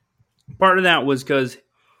part of that was because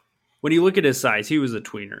when you look at his size, he was a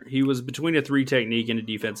tweener. He was between a 3 technique and a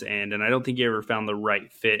defensive end, and I don't think he ever found the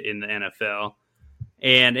right fit in the NFL.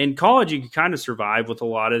 And in college, you could kind of survive with a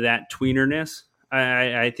lot of that tweenerness.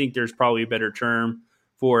 I think there's probably a better term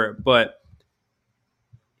for it, but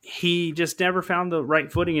he just never found the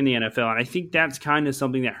right footing in the NFL, and I think that's kind of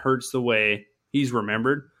something that hurts the way he's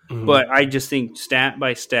remembered. Mm-hmm. But I just think stat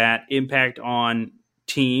by stat, impact on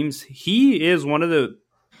teams, he is one of the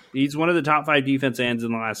He's one of the top 5 defense ends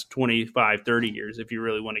in the last 25, 30 years, if you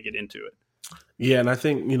really want to get into it. Yeah, and I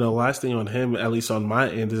think, last thing on him, at least on my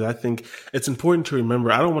end, is I think it's important to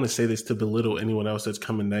remember, I don't want to say this to belittle anyone else that's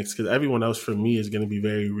coming next, because everyone else for me is going to be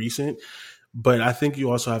very recent. But I think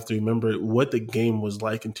you also have to remember what the game was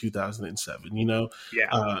like in 2007.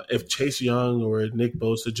 If Chase Young or Nick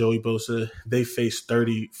Bosa, Joey Bosa, they faced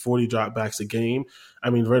 30, 40 dropbacks a game. I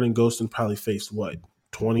mean, Vernon Gholston probably faced,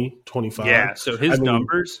 20, 25? Yeah, so his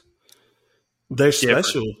numbers, they're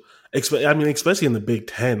special. Especially in the Big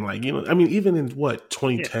Ten. Even in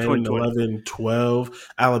 2010, 11, 12,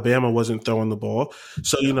 Alabama wasn't throwing the ball.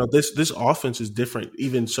 So, this offense is different,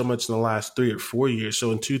 even so much in the last 3 or 4 years.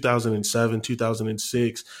 So in 2007,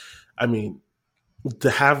 2006,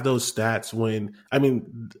 to have those stats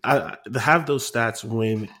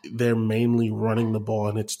when they're mainly running the ball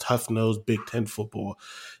and it's tough-nosed Big Ten football,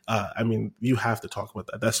 you have to talk about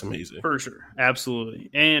that. That's amazing. For sure.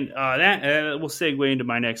 Absolutely. And that will segue into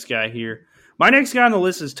my next guy here. My next guy on the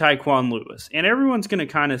list is Tyquan Lewis. And everyone's going to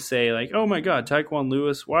kind of say, like, oh, my God, Tyquan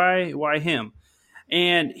Lewis, why him?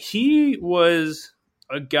 And he was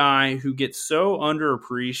a guy who gets so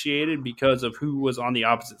underappreciated because of who was on the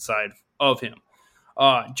opposite side of him.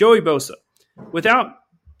 Joey Bosa. Without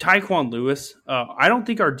Tyquan Lewis, I don't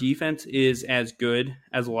think our defense is as good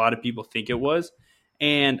as a lot of people think it was.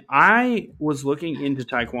 And I was looking into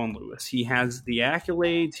Tyquan Lewis. He has the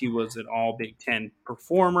accolades. He was an all Big Ten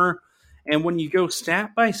performer. And when you go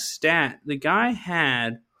stat by stat, the guy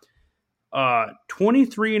had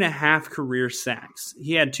 23 and a half career sacks.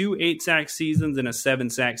 He had 2 8-sack seasons and a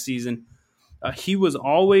 7-sack season. He was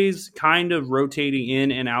always kind of rotating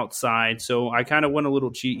in and outside. So I kind of went a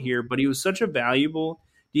little cheat here. But he was such a valuable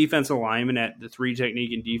defensive lineman at the 3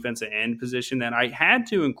 technique and defensive end position that I had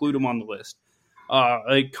to include him on the list.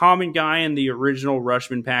 A common guy in the original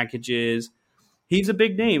Rushman packages. He's a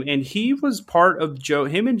big name, and he was part of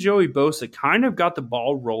him and Joey Bosa kind of got the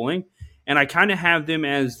ball rolling, and I kind of have them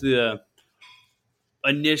as the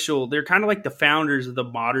initial, they're kind of like the founders of the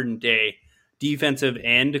modern day defensive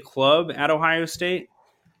end club at Ohio State,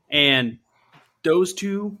 and those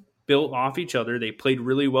two built off each other. They played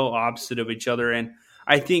really well opposite of each other, and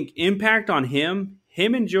I think impact on him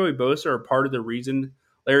and Joey Bosa are part of the reason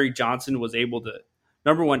Larry Johnson was able to,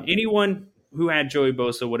 number one, anyone who had Joey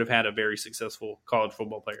Bosa would have had a very successful college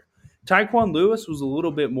football player. Tyquan Lewis was a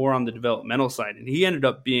little bit more on the developmental side, and he ended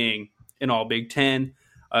up being an all Big Ten,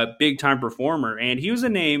 a big-time performer. And he was a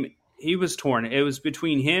name, he was torn. It was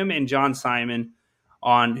between him and John Simon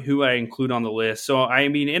on who I include on the list. So,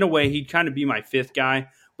 in a way, he'd kind of be my 5th guy.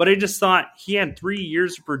 But I just thought he had 3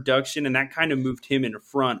 years of production, and that kind of moved him in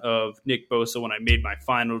front of Nick Bosa when I made my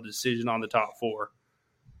final decision on the top 4.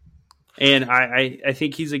 And I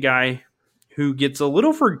think he's a guy who gets a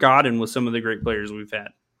little forgotten with some of the great players we've had.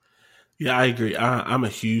 Yeah, I agree. I'm a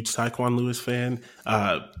huge Tyquan Lewis fan,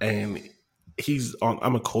 and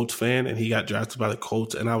I'm a Colts fan, and he got drafted by the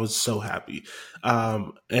Colts, and I was so happy.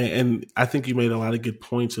 And I think you made a lot of good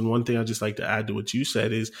points. And one thing I'd just like to add to what you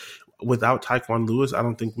said is, without Tyquan Lewis, I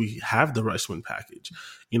don't think we have the Rushman package.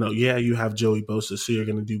 You have Joey Bosa, so you're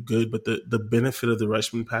going to do good, but the benefit of the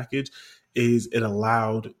Rushman package is it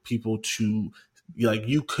allowed people to,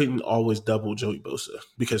 you couldn't always double Joey Bosa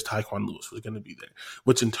because Tyquan Lewis was going to be there,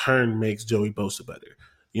 which in turn makes Joey Bosa better,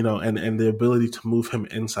 and the ability to move him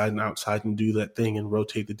inside and outside and do that thing and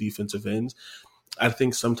rotate the defensive ends. I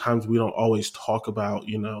think sometimes we don't always talk about,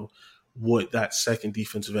 what that second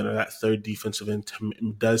defensive end or that third defensive end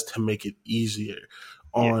does to make it easier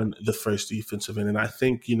on the first defensive end. And I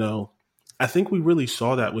think, I think we really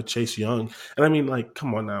saw that with Chase Young. And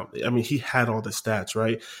come on now. He had all the stats,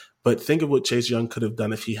 right? But think of what Chase Young could have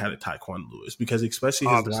done if he had a Tyquan Lewis, because especially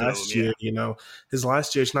his last year, his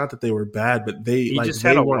last year, it's not that they were bad, but he just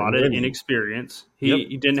had a lot of inexperience.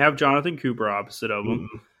 He didn't have Jonathan Cooper opposite of him.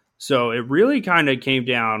 Mm-hmm. So it really kind of came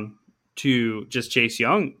down to just Chase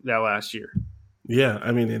Young that last year. Yeah,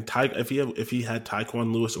 if he had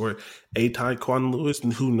Tyquan Lewis or a Tyquan Lewis,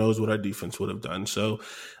 then who knows what our defense would have done. So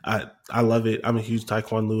I love it. I'm a huge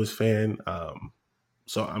Tyquan Lewis fan,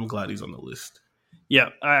 so I'm glad he's on the list. Yeah,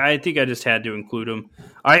 I think I just had to include him.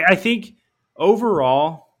 I think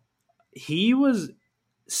overall, he was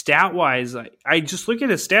stat-wise, I just look at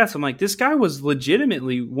his stats, I'm like, this guy was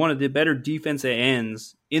legitimately one of the better defensive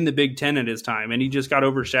ends in the Big Ten at his time, and he just got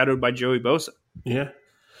overshadowed by Joey Bosa. Yeah.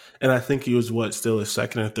 And I think he was still a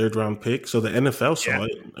second or third round pick. So the NFL saw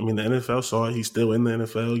it. I mean, the NFL saw it. He's still in the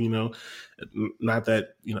NFL, not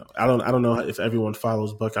that, I don't know if everyone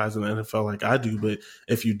follows Buckeyes in the NFL like I do, but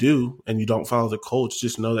if you do and you don't follow the coach,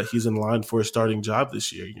 just know that he's in line for a starting job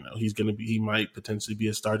this year. He might potentially be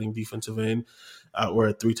a starting defensive end or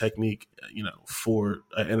a 3 technique, for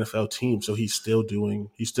an NFL team. So he's still doing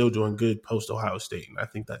good post Ohio State. And I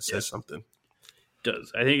think that says something.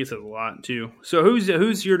 Does. I think it says a lot too. So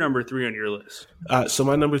who's your number 3 on your list? So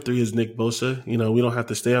my number 3 is Nick Bosa. We don't have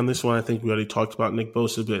to stay on this one. I think we already talked about Nick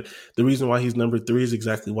Bosa, but the reason why he's number 3 is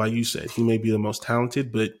exactly why you said. He may be the most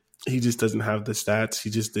talented, but he just doesn't have the stats.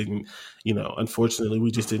 He just didn't, unfortunately,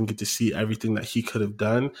 we just didn't get to see everything that he could have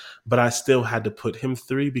done. But I still had to put him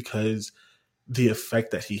 3 because the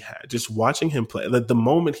effect that he had, just watching him play, the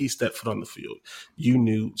moment he stepped foot on the field, you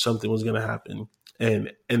knew something was going to happen.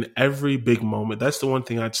 And in every big moment, that's the one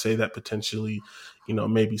thing I'd say that potentially,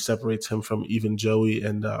 maybe separates him from even Joey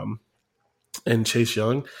and Chase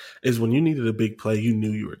Young, is when you needed a big play, you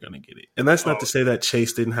knew you were going to get it. And that's not to say that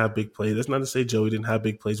Chase didn't have big plays. That's not to say Joey didn't have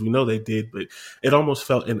big plays. We know they did, but it almost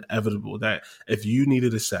felt inevitable that if you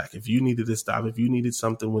needed a sack, if you needed a stop, if you needed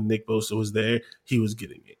something when Nick Bosa was there, he was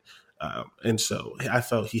getting it. And so I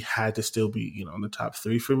felt he had to still be, on the top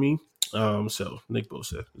 3 for me. So Nick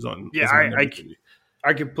Bosa is on. Yeah,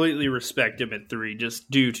 I completely respect him at 3 just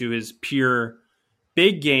due to his pure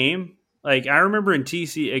big game. Like I remember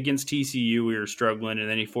against TCU, we were struggling, and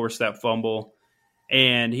then he forced that fumble,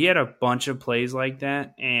 and he had a bunch of plays like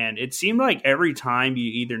that. And it seemed like every time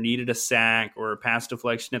you either needed a sack or a pass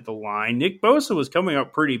deflection at the line, Nick Bosa was coming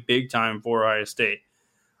up pretty big time for Ohio State.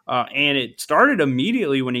 And it started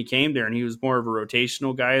immediately when he came there, and he was more of a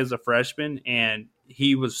rotational guy as a freshman, and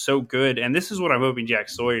he was so good. And this is what I'm hoping Jack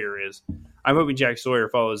Sawyer is. I'm hoping Jack Sawyer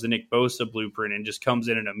follows the Nick Bosa blueprint and just comes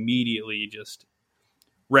in and immediately just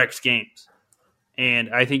wrecks games. And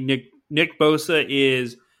I think Nick Bosa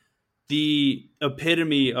is the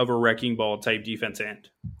epitome of a wrecking ball type defense end.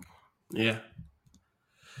 Yeah.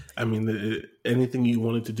 I mean, anything you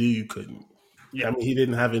wanted to do, you couldn't. Yeah. I mean, he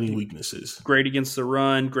didn't have any weaknesses. Great against the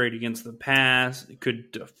run, great against the pass.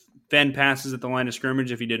 Could defend passes at the line of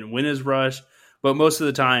scrimmage if he didn't win his rush, but most of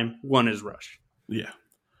the time won his rush. Yeah.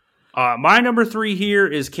 My number 3 here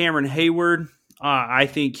is Cameron Hayward. I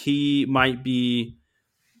think he might be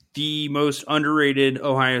the most underrated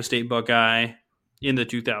Ohio State Buckeye in the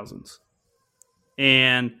 2000s.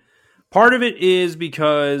 And part of it is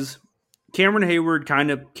because Cameron Hayward kind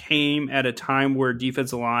of came at a time where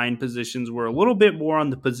defensive line positions were a little bit more on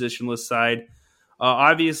the positionless side.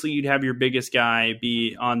 Obviously, you'd have your biggest guy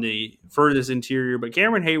be on the furthest interior, but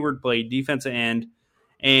Cameron Hayward played defensive end,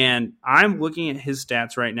 and I'm looking at his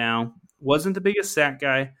stats right now. Wasn't the biggest sack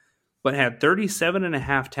guy, but had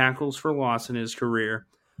 37.5 tackles for loss in his career,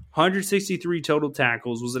 163 total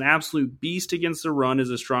tackles, was an absolute beast against the run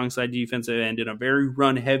as a strong side defensive end in a very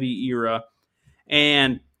run-heavy era,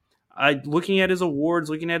 and looking at his awards,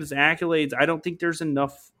 looking at his accolades, I don't think there's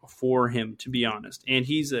enough for him, to be honest. And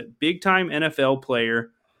he's a big-time NFL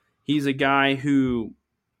player. He's a guy who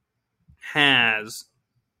has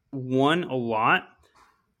won a lot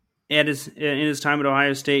in his time at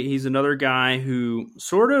Ohio State. He's another guy who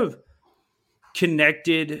sort of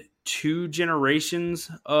connected 2 generations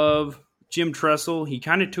of Jim Tressel. He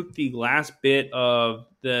kind of took the last bit of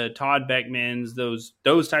the Todd Beckmans,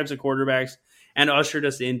 those types of quarterbacks, and ushered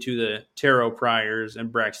us into the Terrell Pryors and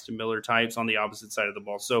Braxton Miller types on the opposite side of the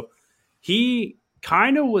ball. So he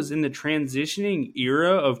kind of was in the transitioning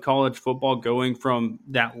era of college football, going from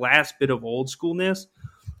that last bit of old schoolness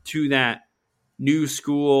to that new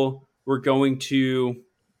school. We're going to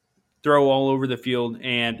throw all over the field.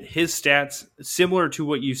 And his stats, similar to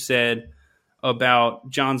what you said about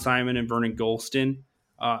John Simon and Vernon Gholston,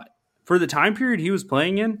 for the time period he was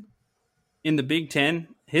playing in the Big Ten,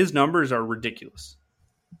 his numbers are ridiculous.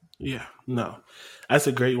 Yeah, no, that's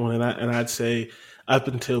a great one, and I'd say up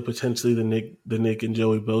until potentially the Nick and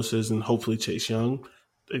Joey Bosa's and hopefully Chase Young,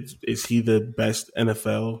 is he the best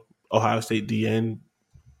NFL Ohio State DN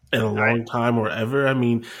in a long time or ever? I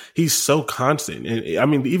mean, he's so constant, and I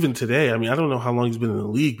mean, even today, I mean, I don't know how long he's been in the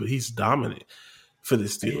league, but he's dominant for the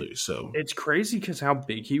Steelers. So it's crazy because how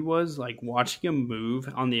big he was. Like watching him move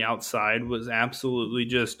on the outside was absolutely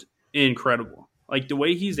just incredible. Like the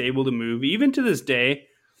way he's able to move, even to this day,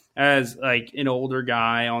 as like an older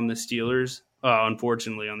guy on the Steelers,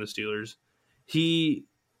 unfortunately on the Steelers, he's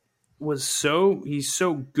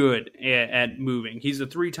so good at moving. He's a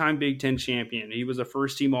 3-time Big Ten champion. He was a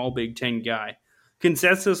first-team All Big Ten guy,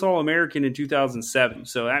 consensus All-American in 2007.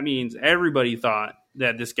 So that means everybody thought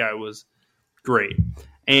that this guy was great.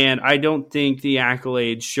 And I don't think the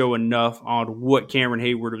accolades show enough on what Cameron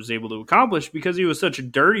Hayward was able to accomplish because he was such a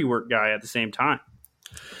dirty work guy at the same time.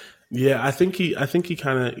 Yeah, I think he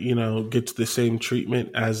kind of gets the same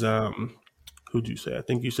treatment as who'd you say? I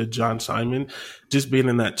think you said John Simon, just being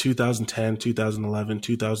in that 2010, 2011,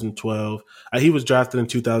 2012. He was drafted in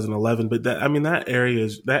 2011, but that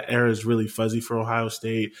era is really fuzzy for Ohio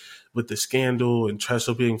State with the scandal and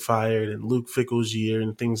Tressel being fired and Luke Fickell's year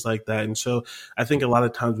and things like that. And so I think a lot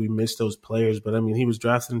of times we miss those players, but he was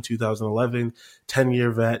drafted in 2011,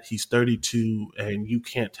 10-year vet. He's 32, and you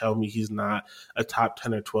can't tell me he's not a top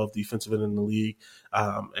 10 or 12 defensive end in the league.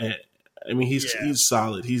 He's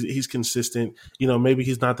solid. He's consistent. Maybe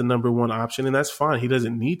he's not the number one option, and that's fine. He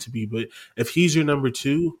doesn't need to be. But if he's your number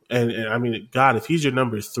two, and if he's your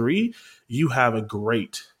number three, you have a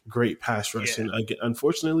great pass rush. Yeah. And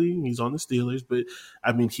unfortunately, he's on the Steelers, but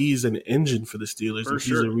he's an engine for the Steelers. For and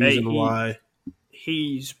sure. He's a reason why.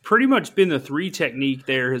 He's pretty much been the 3 technique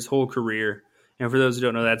there his whole career. And for those who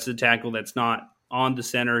don't know, that's the tackle that's not on the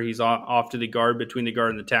center. He's off to the guard, between the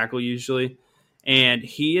guard and the tackle usually. And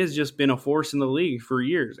he has just been a force in the league for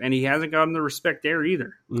years. And he hasn't gotten the respect there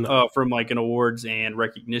either from like an awards and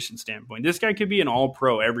recognition standpoint. This guy could be an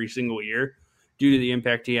all-pro every single year due to the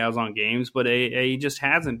impact he has on games, but he just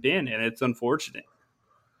hasn't been, and it's unfortunate.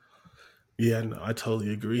 Yeah, no, I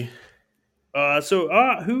totally agree.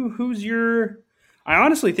 Who's your – I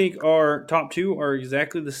honestly think our top 2 are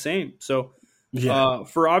exactly the same. So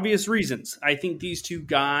for obvious reasons, I think these 2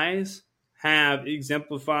 guys have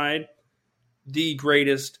exemplified – the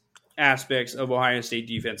greatest aspects of Ohio State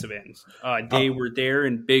defensive ends. They were there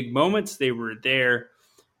in big moments. They were there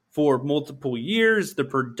for multiple years. The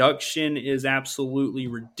production is absolutely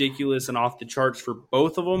ridiculous and off the charts for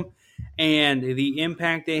both of them. And the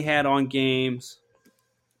impact they had on games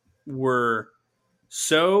were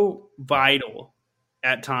so vital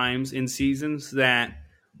at times in seasons that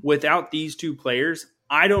without these 2 players,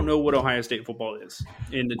 I don't know what Ohio State football is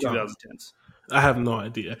in the 2010s. I have no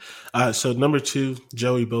idea. So number 2,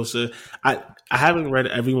 Joey Bosa. I haven't read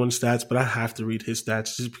everyone's stats, but I have to read his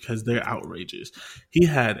stats just because they're outrageous. He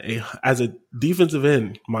had as a defensive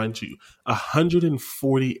end, mind you,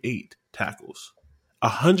 148 tackles.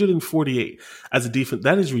 148 as a defense.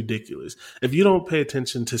 That is ridiculous. If you don't pay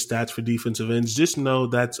attention to stats for defensive ends, just know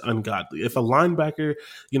that's ungodly. If a linebacker,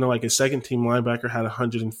 like a second team linebacker had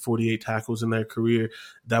 148 tackles in their career,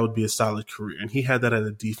 that would be a solid career. And he had that at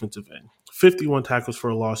a defensive end. 51 tackles for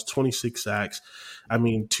a loss, 26 sacks.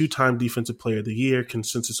 2-time defensive player of the year,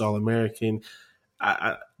 consensus All-American.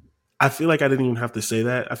 I feel like I didn't even have to say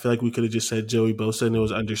that. I feel like we could have just said Joey Bosa and it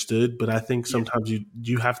was understood. But I think sometimes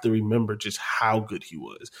you have to remember just how good he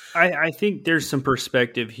was. I think there's some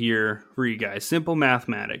perspective here for you guys. Simple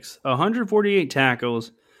mathematics. 148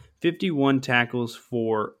 tackles, 51 tackles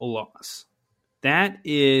for a loss. That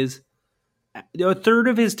is a third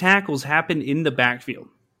of his tackles happened in the backfield.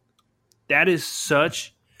 That is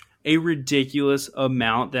such a ridiculous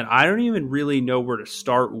amount that I don't even really know where to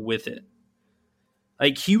start with it.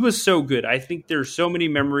 Like, he was so good. I think there's so many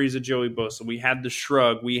memories of Joey Bosa. We had the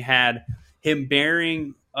shrug. We had him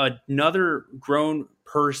bearing another grown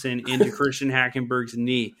person into Christian Hackenberg's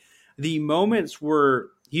knee. The moments where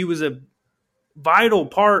he was a vital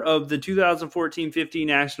part of the 2014-15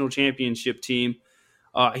 national championship team.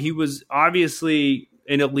 He was obviously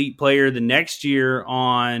an elite player the next year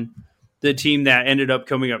on the team that ended up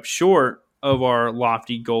coming up short of our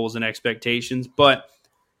lofty goals and expectations. But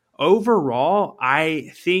overall,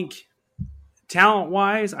 I think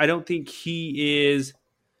talent-wise, I don't think he is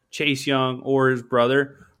Chase Young or his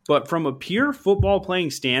brother. But from a pure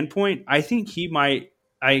football-playing standpoint, I think he might,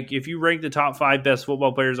 if you rank the top 5 best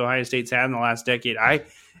football players Ohio State's had in the last decade,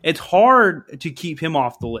 it's hard to keep him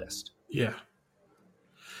off the list. Yeah.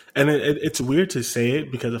 And it's weird to say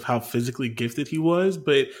it because of how physically gifted he was,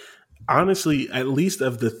 but honestly, at least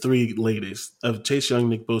of the 3 latest, of Chase Young,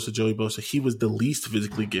 Nick Bosa, Joey Bosa, he was the least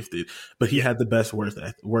physically gifted, but he had the best work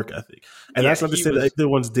ethic. And that's not to say that the other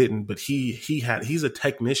ones didn't, but he's a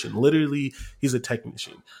technician. Literally, he's a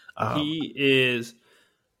technician.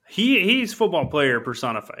 He's football player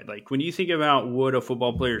personified. Like, when you think about what a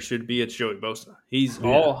football player should be, it's Joey Bosa. He's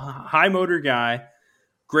all high motor guy,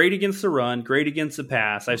 great against the run, great against the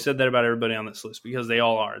pass. I've said that about everybody on this list because they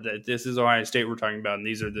all are. That this is Ohio State we're talking about, and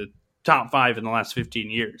these are the top 5 in the last 15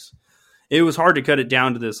 years. It was hard to cut it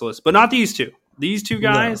down to this list, but not these 2. These 2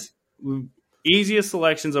 guys, easiest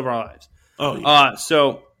selections of our lives. Oh, yeah.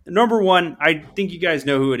 So number 1, I think you guys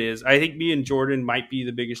know who it is. I think me and Jordan might be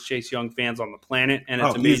the biggest Chase Young fans on the planet, and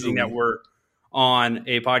it's amazing that we're on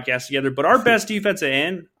a podcast together. But our best defensive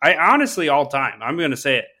end, I honestly all time, I'm going to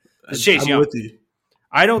say it, is Chase Young. With you.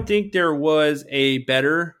 I don't think there was a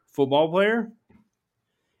better football player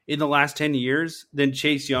in the last 10 years than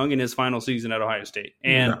Chase Young in his final season at Ohio State.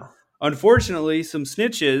 And unfortunately, some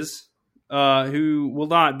snitches who will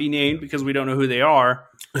not be named because we don't know who they are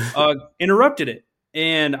interrupted it.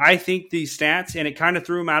 And I think the stats, and it kind of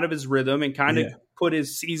threw him out of his rhythm and kind of put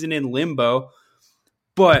his season in limbo.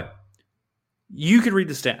 But you could read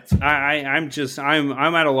the stats.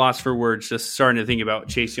 I'm at a loss for words just starting to think about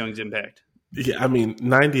Chase Young's impact. Yeah, I mean,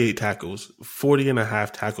 98 tackles, 40 and a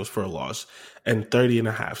half tackles for a loss, and 30 and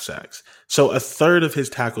a half sacks. So a third of his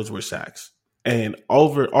tackles were sacks, and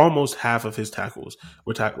over almost half of his tackles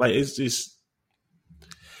were like it's just.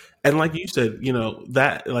 And like you said,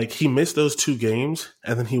 that like he missed those 2 games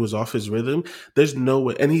and then he was off his rhythm. There's no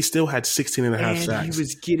way. And he still had 16 and a half sacks. He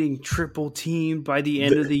was getting triple teamed by the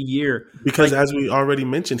end of the year. Because as we already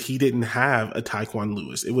mentioned, he didn't have a Tyquan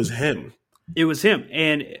Lewis. It was him.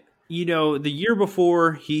 And, the year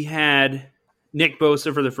before he had Nick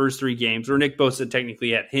Bosa for the first 3 games, or Nick Bosa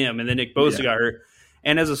technically had him, and then Nick Bosa got hurt.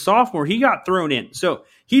 And as a sophomore, he got thrown in. So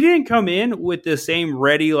he didn't come in with the same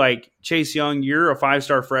ready, like Chase Young, you're a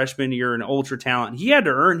 5-star freshman, you're an ultra talent. He had to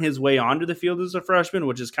earn his way onto the field as a freshman,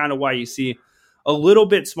 which is kind of why you see a little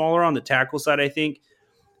bit smaller on the tackle side, I think.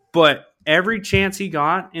 But every chance he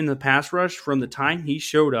got in the pass rush from the time he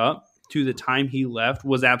showed up to the time he left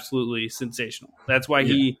was absolutely sensational. That's why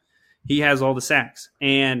he has all the sacks.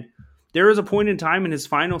 And there was a point in time in his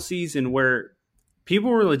final season where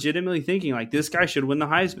people were legitimately thinking, like, this guy should win the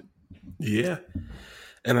Heisman. Yeah.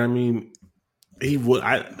 And I mean, he would.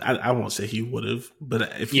 I won't say he would have, but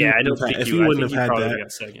if he wouldn't have had that,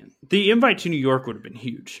 got second. The invite to New York would have been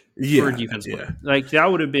huge for a defense player. Like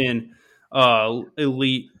that would have been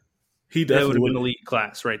elite. He definitely would have been elite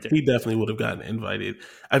class right there. He definitely would have gotten invited.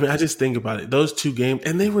 I mean, I just think about it. Those 2 games,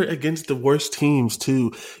 and they were against the worst teams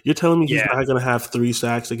too. You're telling me he's not going to have 3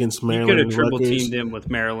 sacks against Maryland? He could have triple teamed him with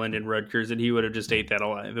Maryland and Rutgers, and he would have just ate that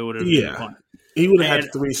alive. It would have been fun. He would have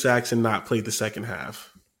had 3 sacks and not played the second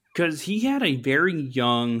half. Because he had a very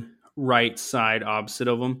young right side opposite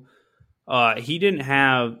of him. He didn't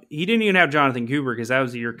even have Jonathan Cooper because that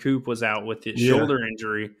was the year Coop was out with his shoulder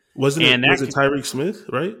injury. Was it Tyreek Smith,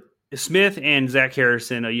 right? Smith and Zach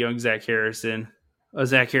Harrison, a young Zach Harrison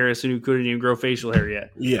who couldn't even grow facial hair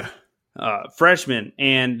yet. Yeah. Freshman.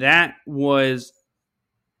 And that was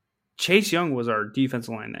Chase Young was our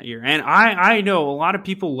defensive line that year. And I know a lot of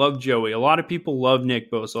people love Joey. A lot of people love Nick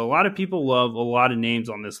Bosa. A lot of people love a lot of names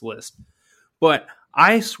on this list. But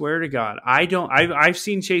I swear to God, I've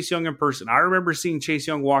seen Chase Young in person. I remember seeing Chase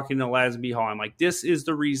Young walk into Lazenby Hall. I'm like, this is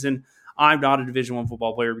the reason I'm not a Division I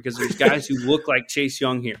football player, because there's guys who look like Chase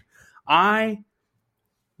Young here. I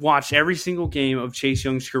watched every single game of Chase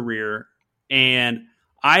Young's career, and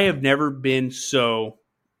I have never been so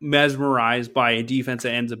mesmerized by a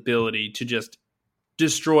defensive end's ability to just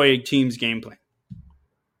destroy a team's game plan.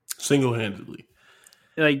 Single-handedly.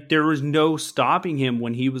 Like, there was no stopping him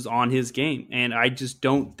when he was on his game, and I just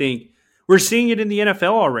don't think – we're seeing it in the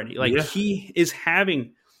NFL already. Like, he is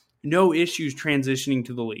having no issues transitioning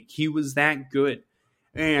to the league. He was that good.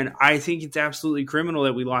 And I think it's absolutely criminal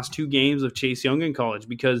that we lost 2 games of Chase Young in college,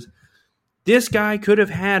 because this guy could have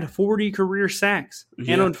had 40 career sacks.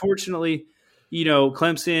 Yeah. And unfortunately,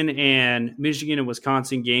 Clemson and Michigan and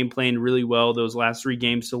Wisconsin game planned really well those last 3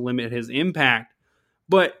 games to limit his impact.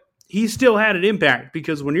 But he still had an impact,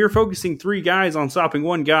 because when you're focusing 3 guys on stopping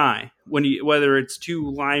 1 guy, whether it's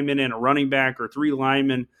 2 linemen and a running back or 3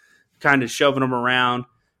 linemen kind of shoving them around,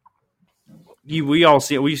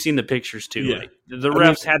 we've seen the pictures too. Yeah. Like the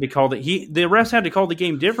refs had to call the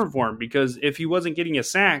game different for him, because if he wasn't getting a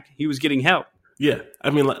sack, he was getting help. Yeah, I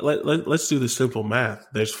mean, let's do the simple math.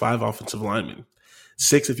 There's 5 offensive linemen,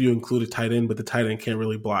 6 if you include a tight end, but the tight end can't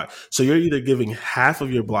really block. So you're either giving half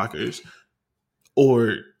of your blockers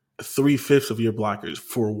or 3/5 of your blockers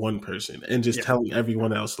for 1 person, and just telling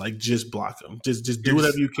everyone else, like, just block them, just do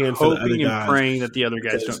whatever you can for the other guys, and praying that the other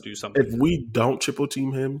guys don't do something. If we don't triple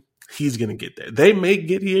team him, he's going to get there. They may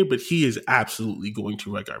get here, but he is absolutely going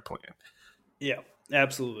to wreck our plan. Yeah,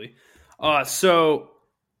 absolutely. So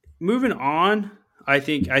moving on, I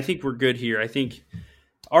think we're good here. I think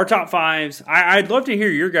our top 5s. I'd love to hear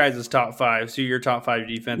your guys' top 5s, who your top 5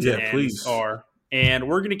 defensive ends please. Are. And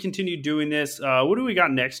we're going to continue doing this. What do we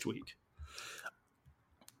got next week?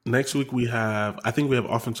 Next week I think we have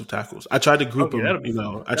offensive tackles. I tried to group them.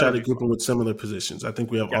 I tried to group them with similar positions. I think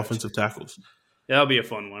we have offensive tackles. That'll be a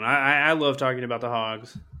fun one. I love talking about the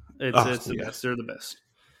Hogs. It's the best. They're the best.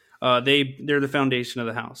 They're the foundation of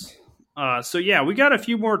the house. So we got a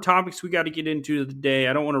few more topics we got to get into today.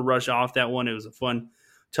 I don't want to rush off that one. It was a fun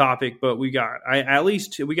topic, but we got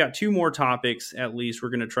two more topics at least we're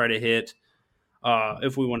going to try to hit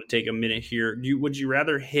if we want to take a minute here. Would you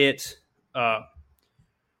rather hit the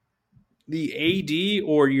AD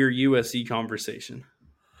or your USC conversation?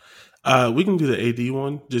 We can do the AD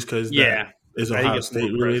one just because that is Ohio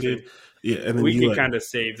State related. Yeah, and then we can kind of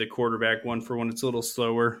save the quarterback one for when it's a little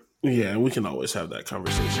slower. Yeah, we can always have that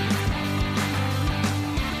conversation.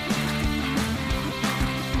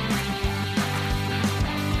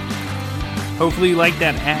 Hopefully you like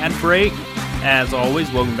that ad break. As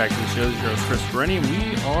always, welcome back to the show. This is your host, Chris Rennie, and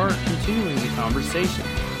we are continuing the conversation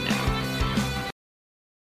now.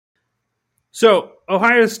 So,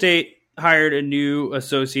 Ohio State hired a new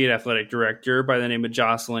associate athletic director by the name of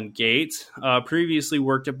Jocelyn Gates. Previously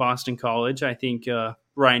worked at Boston College. I think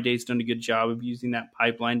Ryan Day's done a good job of using that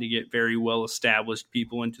pipeline to get very well-established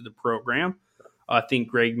people into the program. Think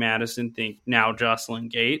Greg Madison, think now Jocelyn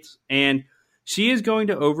Gates. And she is going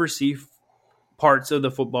to oversee parts of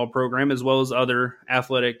the football program as well as other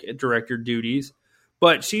athletic director duties.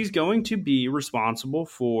 But she's going to be responsible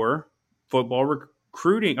for football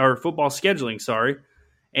recruiting or football scheduling,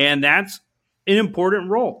 and that's an important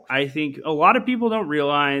role. I think a lot of people don't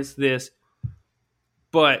realize this,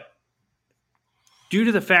 but due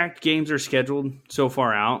to the fact games are scheduled so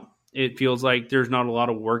far out, it feels like there's not a lot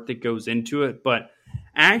of work that goes into it. But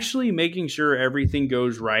actually making sure everything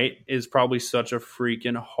goes right is probably such a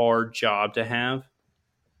freaking hard job to have.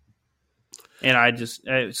 And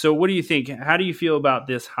so what do you think? How do you feel about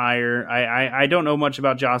this hire? I don't know much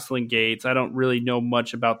about Jocelyn Gates. I don't really know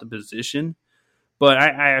much about the position, but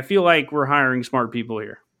I feel like we're hiring smart people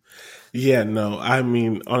here. Yeah, no, I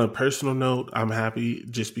mean, on a personal note, I'm happy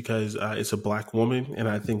just because it's a Black woman. And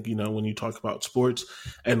I think, when you talk about sports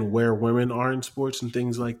and where women are in sports and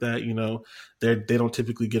things like that, they don't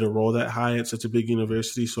typically get a role that high at such a big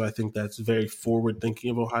university. So I think that's very forward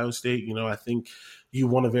thinking of Ohio State. I think you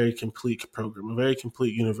want a very complete program, a very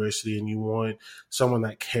complete university, and you want someone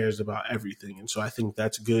that cares about everything. And so I think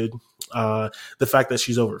that's good. The fact that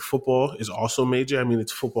she's over football is also major. I mean,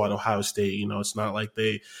 it's football at Ohio State. It's not like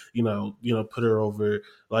they, put her over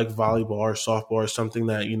like volleyball or softball or something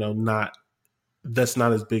that, that's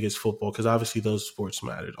not as big as football, because obviously those sports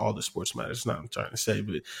matter. All the sports matter. It's not what I'm trying to say,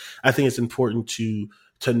 but I think it's important to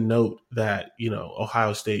note that,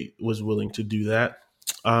 Ohio State was willing to do that.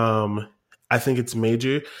 I think it's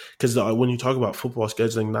major because when you talk about football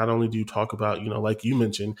scheduling, not only do you talk about, like you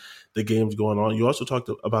mentioned, the games going on, you also talked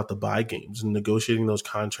about the bye games and negotiating those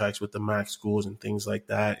contracts with the MAC schools and things like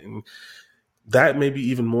that. And that may be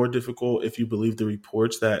even more difficult if you believe the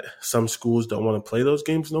reports that some schools don't want to play those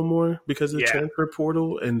games no more because of the transfer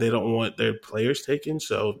portal and they don't want their players taken.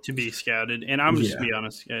 So to be scouted. And I'm just to be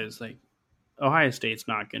honest, guys, like Ohio State's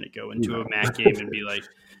not going to go into a MAC game and be like,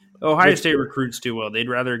 Ohio State recruits too well. They'd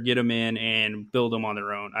rather get them in and build them on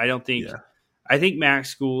their own. I don't think I think MAC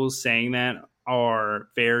schools saying that are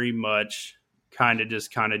very much kind of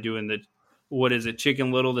doing the, what is it,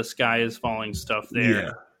 Chicken Little, the sky is falling stuff there.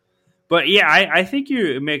 Yeah. But I think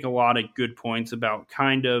you make a lot of good points about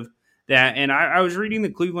kind of that. And I was reading the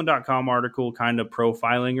Cleveland.com article kind of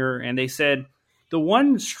profiling her, and they said the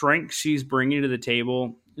one strength she's bringing to the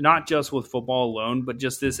table, not just with football alone, but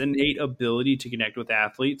just this innate ability to connect with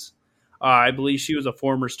athletes. I believe she was a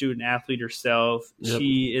former student athlete herself. Yep.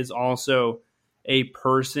 She is also a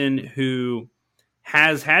person who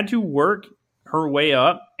has had to work her way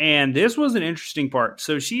up, and this was an interesting part.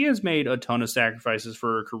 So she has made a ton of sacrifices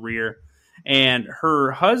for her career, and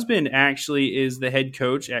her husband actually is the head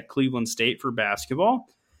coach at Cleveland State for basketball,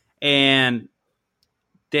 and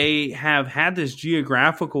they have had this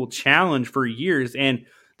geographical challenge for years, and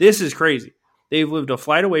this is crazy. They've lived a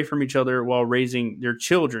flight away from each other while raising their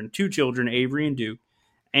children, 2 children, Avery and Duke,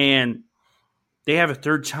 and they have a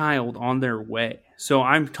 3rd child on their way. So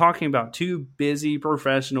I'm talking about 2 busy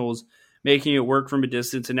professionals making it work from a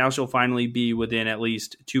distance, and now she'll finally be within at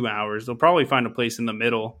least 2 hours. They'll probably find a place in the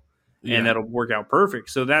middle, and that'll work out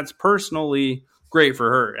perfect. So that's personally great for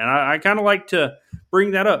her. And I kind of like to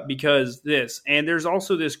bring that up because and there's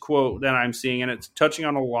also this quote that I'm seeing, and it's touching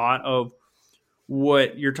on a lot of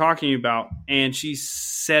what you're talking about. And she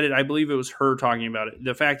said it, I believe it was her talking about it.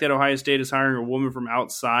 The fact that Ohio State is hiring a woman from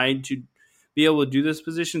outside to be able to do this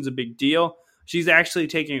position is a big deal. She's actually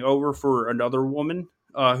taking over for another woman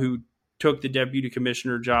who took the deputy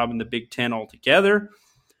commissioner job in the Big Ten altogether.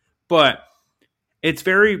 But it's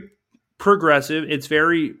very progressive. It's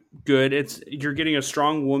very good. You're getting a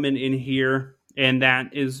strong woman in here, and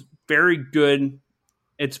that is very good.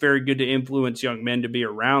 It's very good to influence young men to be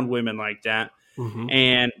around women like that. Mm-hmm.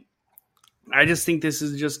 And I just think this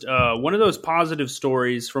is just one of those positive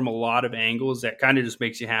stories from a lot of angles that kind of just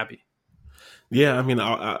makes you happy. Yeah, I mean,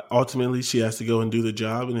 ultimately she has to go and do the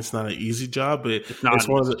job, and it's not an easy job, but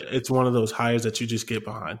it's one of those hires that you just get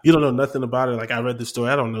behind. You don't know nothing about her. Like, I read the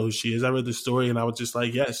story, I don't know who she is. I read the story, and I was just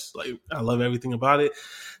like, yes, like I love everything about it.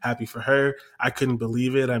 Happy for her. I couldn't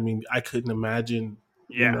believe it. I mean, I couldn't imagine,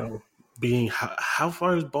 being how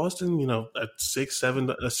far is Boston? A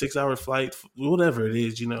 6-hour flight, whatever it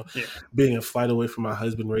is. Being a flight away from my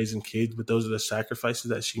husband, raising kids. But those are the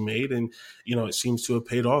sacrifices that she made, and it seems to have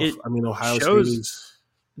paid off. Ohio State is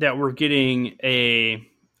that we're getting a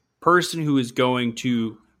person who is going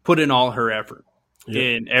to put in all her effort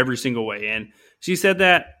in every single way, and she said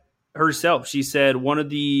that herself. She said one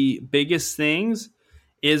of the biggest things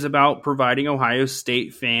is about providing Ohio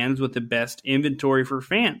State fans with the best inventory for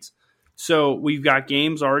fans. So we've got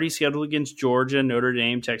games already scheduled against Georgia, Notre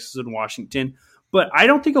Dame, Texas, and Washington. But I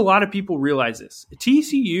don't think a lot of people realize this.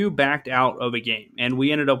 TCU backed out of a game, and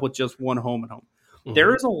we ended up with just one home and home. Mm-hmm.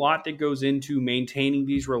 There is a lot that goes into maintaining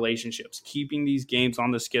these relationships, keeping these games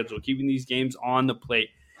on the schedule, keeping these games on the plate.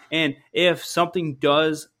 And if something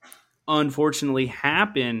does unfortunately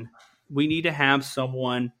happen, we need to have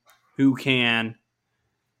someone who can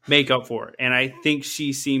make up for it. And I think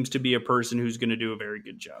she seems to be a person who's going to do a very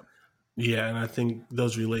good job. Yeah, and I think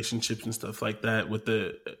those relationships and stuff like that with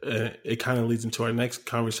it kind of leads into our next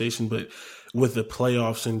conversation, but with the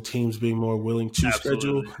playoffs and teams being more willing to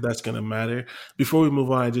schedule, that's going to matter. Before we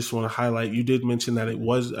move on, I just want to highlight, you did mention that it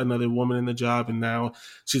was another woman in the job, and now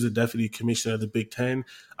she's a deputy commissioner of the Big Ten.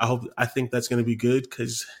 I think that's going to be good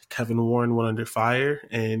because Kevin Warren went under fire,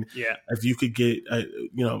 and if you could get,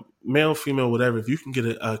 male, female, whatever, if you can get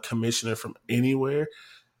a commissioner from anywhere,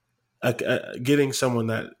 getting someone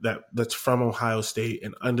that's from Ohio State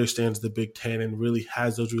and understands the Big Ten and really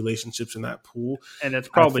has those relationships in that pool. And that's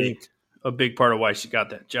probably a big part of why she got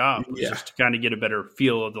that job, was just to kind of get a better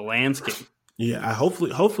feel of the landscape. Yeah,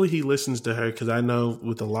 hopefully he listens to her, because I know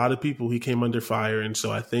with a lot of people he came under fire. And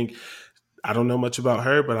so I don't know much about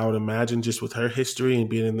her, but I would imagine just with her history and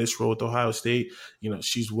being in this role with Ohio State,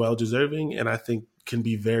 she's well deserving, and I think can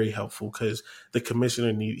be very helpful, because the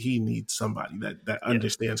commissioner needs somebody that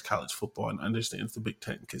understands college football and understands the Big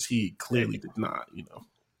Ten, because he clearly did not.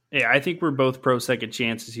 Yeah, I think we're both pro second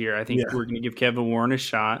chances here. I think we're going to give Kevin Warren a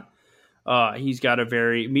shot. He's got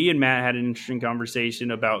me and Matt had an interesting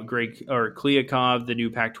conversation about Kliakov, the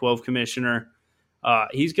new Pac-12 commissioner.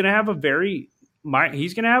 He's going to have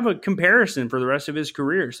he's going to have a comparison for the rest of his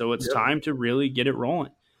career. So it's time to really get it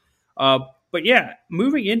rolling. But yeah,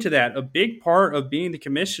 moving into that, a big part of being the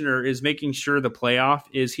commissioner is making sure the playoff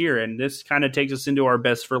is here. And this kind of takes us into our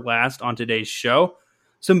best for last on today's show.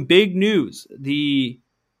 Some big news. The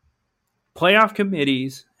playoff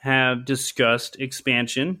committees have discussed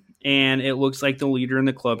expansion, and it looks like the leader in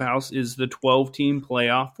the clubhouse is the 12-team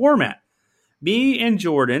playoff format. Me and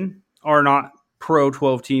Jordan are not pro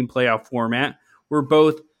 12-team playoff format. We're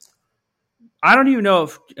both, I don't even know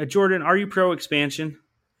if, Jordan, are you pro expansion?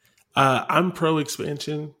 I'm pro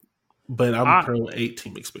expansion, but I'm pro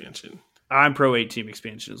 8-team expansion. I'm pro 8-team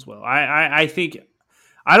expansion as well. I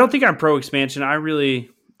don't think I'm pro expansion. I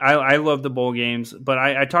love the bowl games, but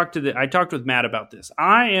I talked with Matt about this.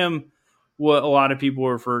 I am what a lot of people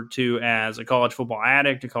refer to as a college football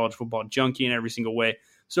addict, a college football junkie in every single way.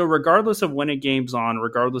 So regardless of when a game's on,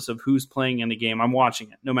 regardless of who's playing in the game, I'm watching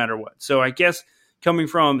it no matter what. So I guess coming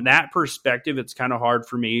from that perspective, it's kind of hard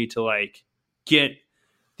for me to get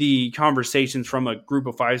the conversations from a group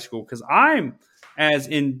of 5 school, because I'm as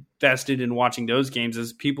invested in watching those games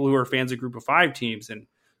as people who are fans of group of 5 teams and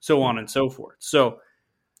so on and so forth. So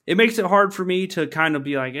it makes it hard for me to kind of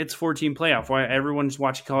be like, it's 4-team playoff. Why everyone's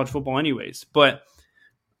watching college football anyways. But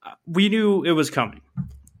we knew it was coming.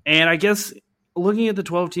 And I guess looking at the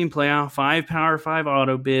 12-team playoff, 5 Power 5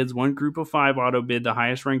 auto bids, 1 group of 5 auto bid, the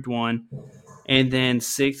highest ranked one, and then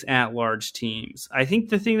 6 at-large teams. I think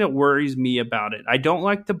the thing that worries me about it, I don't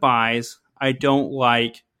like the buys. I don't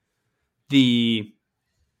like the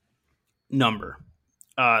number.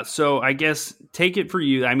 So I guess take it for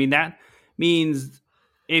you. I mean, that means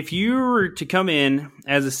if you were to come in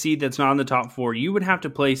as a seed that's not in the top 4, you would have to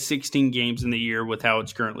play 16 games in the year with how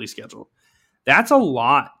it's currently scheduled. That's a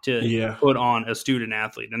lot to put on a student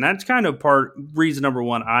athlete. And that's kind of reason number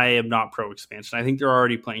 1, I am not pro expansion. I think they're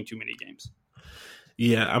already playing too many games.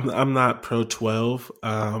 Yeah, I'm not pro 12.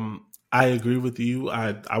 I agree with you.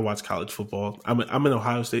 I watch college football. I'm an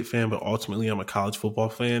Ohio State fan, but ultimately I'm a college football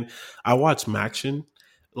fan. I watch MACtion.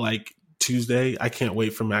 Tuesday. I can't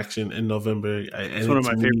wait for action in November. And It's one of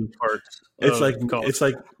my favorite parts. It's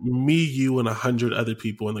like me, you, and 100 other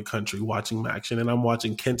people in the country watching action, and I'm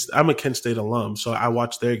watching Kent. I'm a Kent State alum, so I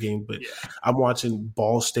watch their game, but I'm watching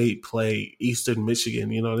Ball State play Eastern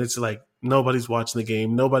Michigan. You know, and it's like nobody's watching the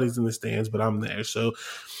game, nobody's in the stands, but I'm there. So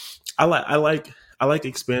I like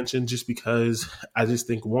expansion just because I just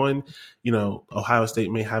think, one, you know, Ohio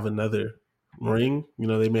State may have another ring. You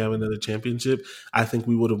know, they may have another championship. I think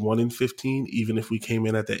we would have won in 15, even if we came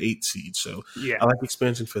in at the 8 seed. So I like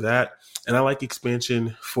expansion for that. And I like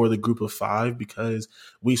expansion for the group of 5 because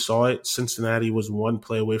we saw it. Cincinnati was 1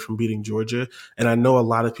 play away from beating Georgia. And I know a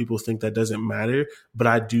lot of people think that doesn't matter, but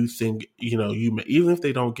I do think, you know, even if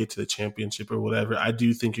they don't get to the championship or whatever, I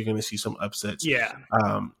do think you're going to see some upsets. Yeah.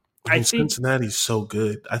 I think Cincinnati's so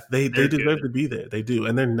good. They deserve to be there. They do,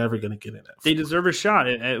 and they're never going to get in it. They deserve a shot.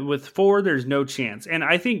 With 4, there's no chance. And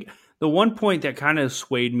I think the one point that kind of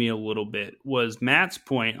swayed me a little bit was Matt's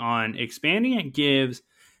point on expanding it gives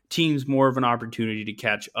teams more of an opportunity to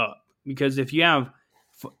catch up. Because if you have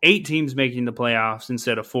 8 teams making the playoffs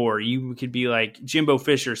instead of 4, you could be like Jimbo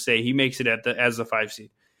Fisher, say he makes it as the 5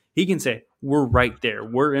 seed. He can say, we're right there.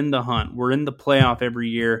 We're in the hunt. We're in the playoff every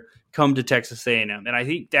year. Come to Texas A&M. And I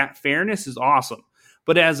think that fairness is awesome.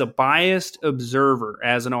 But as a biased observer,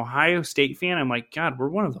 as an Ohio State fan, I'm like, God, we're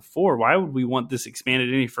one of the 4. Why would we want this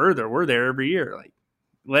expanded any further? We're there every year. Like,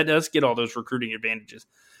 let us get all those recruiting advantages.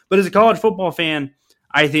 But as a college football fan,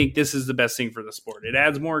 I think this is the best thing for the sport. It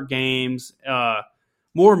adds more games,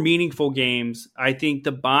 more meaningful games. I think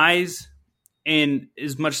the buys, and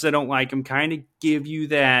as much as I don't like them, kind of give you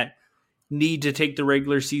that need to take the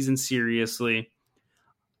regular season seriously.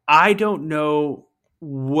 I don't know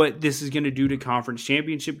what this is going to do to conference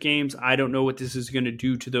championship games. I don't know what this is going to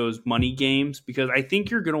do to those money games because I think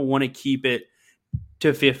you're going to want to keep it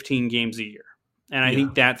to 15 games a year. And I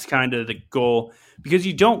think that's kind of the goal because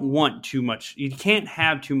you don't want too much. You can't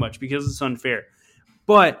have too much because it's unfair.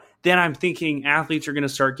 But then I'm thinking athletes are going to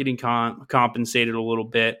start getting compensated a little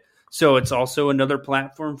bit. So it's also another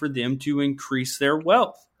platform for them to increase their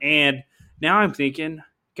wealth. And now I'm thinking,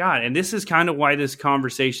 God, and this is kind of why this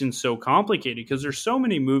conversation is so complicated because there's so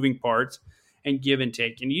many moving parts and give and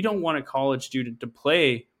take. And you don't want a college student to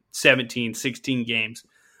play 17, 16 games.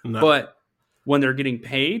 No. But when they're getting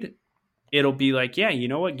paid, it'll be like, yeah, you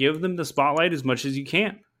know what? Give them the spotlight as much as you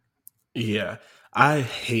can. Yeah. I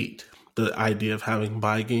hate the idea of having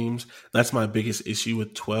bye games. That's my biggest issue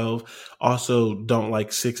with 12. Also, don't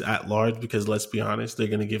like 6 at-large because let's be honest, they're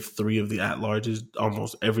going to give 3 of the at-larges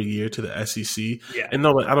almost every year to the SEC. Yeah. And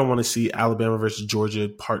no, I don't want to see Alabama versus Georgia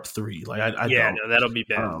part 3. Like I don't. No, that'll be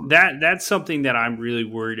bad. That's something that I'm really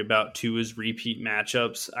worried about too is repeat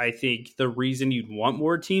matchups. I think the reason you'd want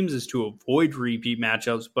more teams is to avoid repeat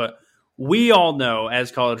matchups, but we all know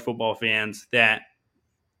as college football fans that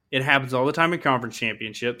it happens all the time in conference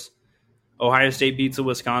championships. Ohio State beats a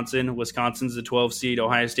Wisconsin. Wisconsin's the 12 seed.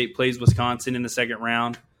 Ohio State plays Wisconsin in the second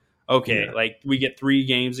round. Okay, like we get 3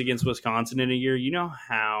 games against Wisconsin in a year. You know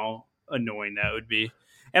how annoying that would be.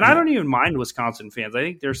 And I don't even mind Wisconsin fans. I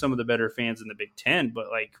think they're some of the better fans in the Big Ten, but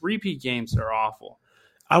like repeat games are awful.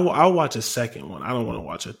 I'll watch a second one. I don't want to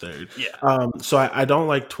watch a third. Yeah. So I don't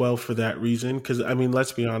like 12 for that reason because, I mean,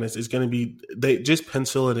 let's be honest. It's going to be – they just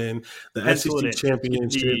pencil it in. The SEC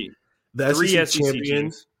championship, the SEC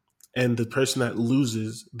champions. And the person that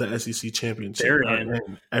loses the SEC championship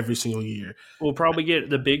every single year. We'll probably get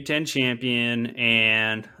the Big Ten champion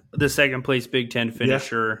and the second place Big Ten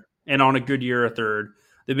finisher, and on a good year, a third.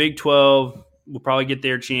 The Big 12 will probably get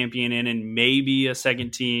their champion in and maybe a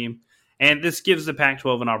second team. And this gives the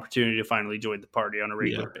Pac-12 an opportunity to finally join the party on a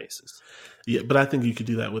regular basis. Yeah, but I think you could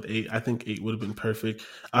do that with 8. I think 8 would have been perfect.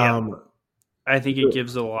 I think it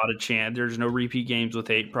gives a lot of chance. There's no repeat games with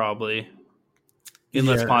 8 probably.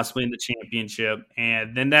 Unless possibly in the championship,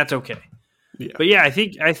 and then that's okay. Yeah. But yeah, I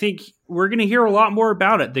think we're going to hear a lot more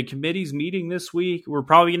about it. The committee's meeting this week. We're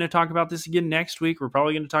probably going to talk about this again next week. We're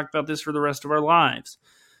probably going to talk about this for the rest of our lives.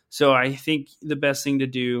 So I think the best thing to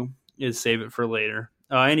do is save it for later.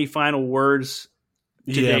 Any final words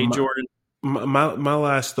today, Jordan? My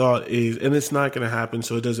last thought is, and it's not going to happen,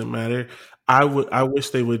 so it doesn't matter. I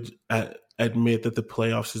wish they would admit that the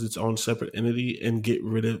playoffs is its own separate entity and get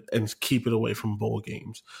rid of and keep it away from bowl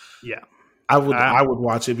games. Yeah. I would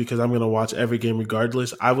watch it because I'm going to watch every game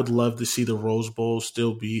regardless. I would love to see the Rose Bowl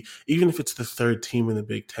still be, even if it's the 3rd team in the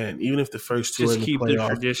Big Ten, even if the first 2 are in the playoffs. Just keep the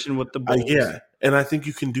tradition with the bowls. And I think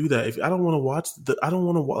you can do that. If I don't want to watch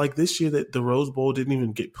like this year that the Rose Bowl didn't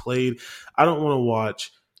even get played. I don't want to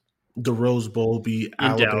watch the Rose Bowl be in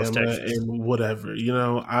Alabama Dallas, and whatever. You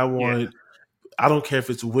know, I don't care if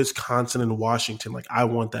it's Wisconsin and Washington. Like, I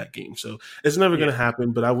want that game. So it's never going to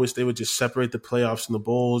happen, but I wish they would just separate the playoffs and the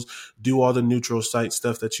bowls, do all the neutral site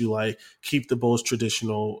stuff that you like, keep the bowls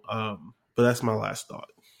traditional. But that's my last thought.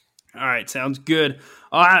 All right, sounds good.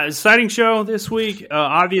 Exciting show this week.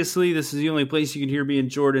 Obviously, this is the only place you can hear me and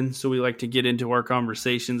Jordan, so we like to get into our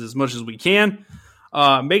conversations as much as we can.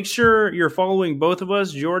 Make sure you're following both of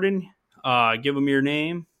us. Jordan, give them your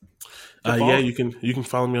name. You can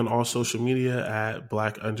follow me on all social media at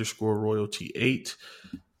black_royalty8.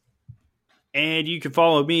 And you can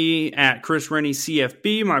follow me at Chris Rennie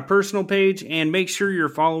CFB, my personal page, and make sure you're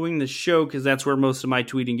following the show because that's where most of my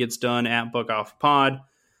tweeting gets done at Buck Off Pod.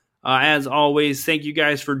 As always, thank you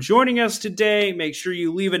guys for joining us today. Make sure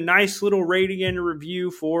you leave a nice little rating and a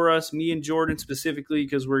review for us, me and Jordan specifically,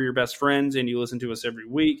 because we're your best friends and you listen to us every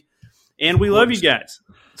week. And we love you guys.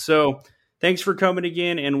 So thanks for coming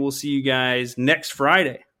again, and we'll see you guys next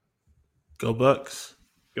Friday. Go Bucks.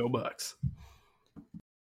 Go Bucks.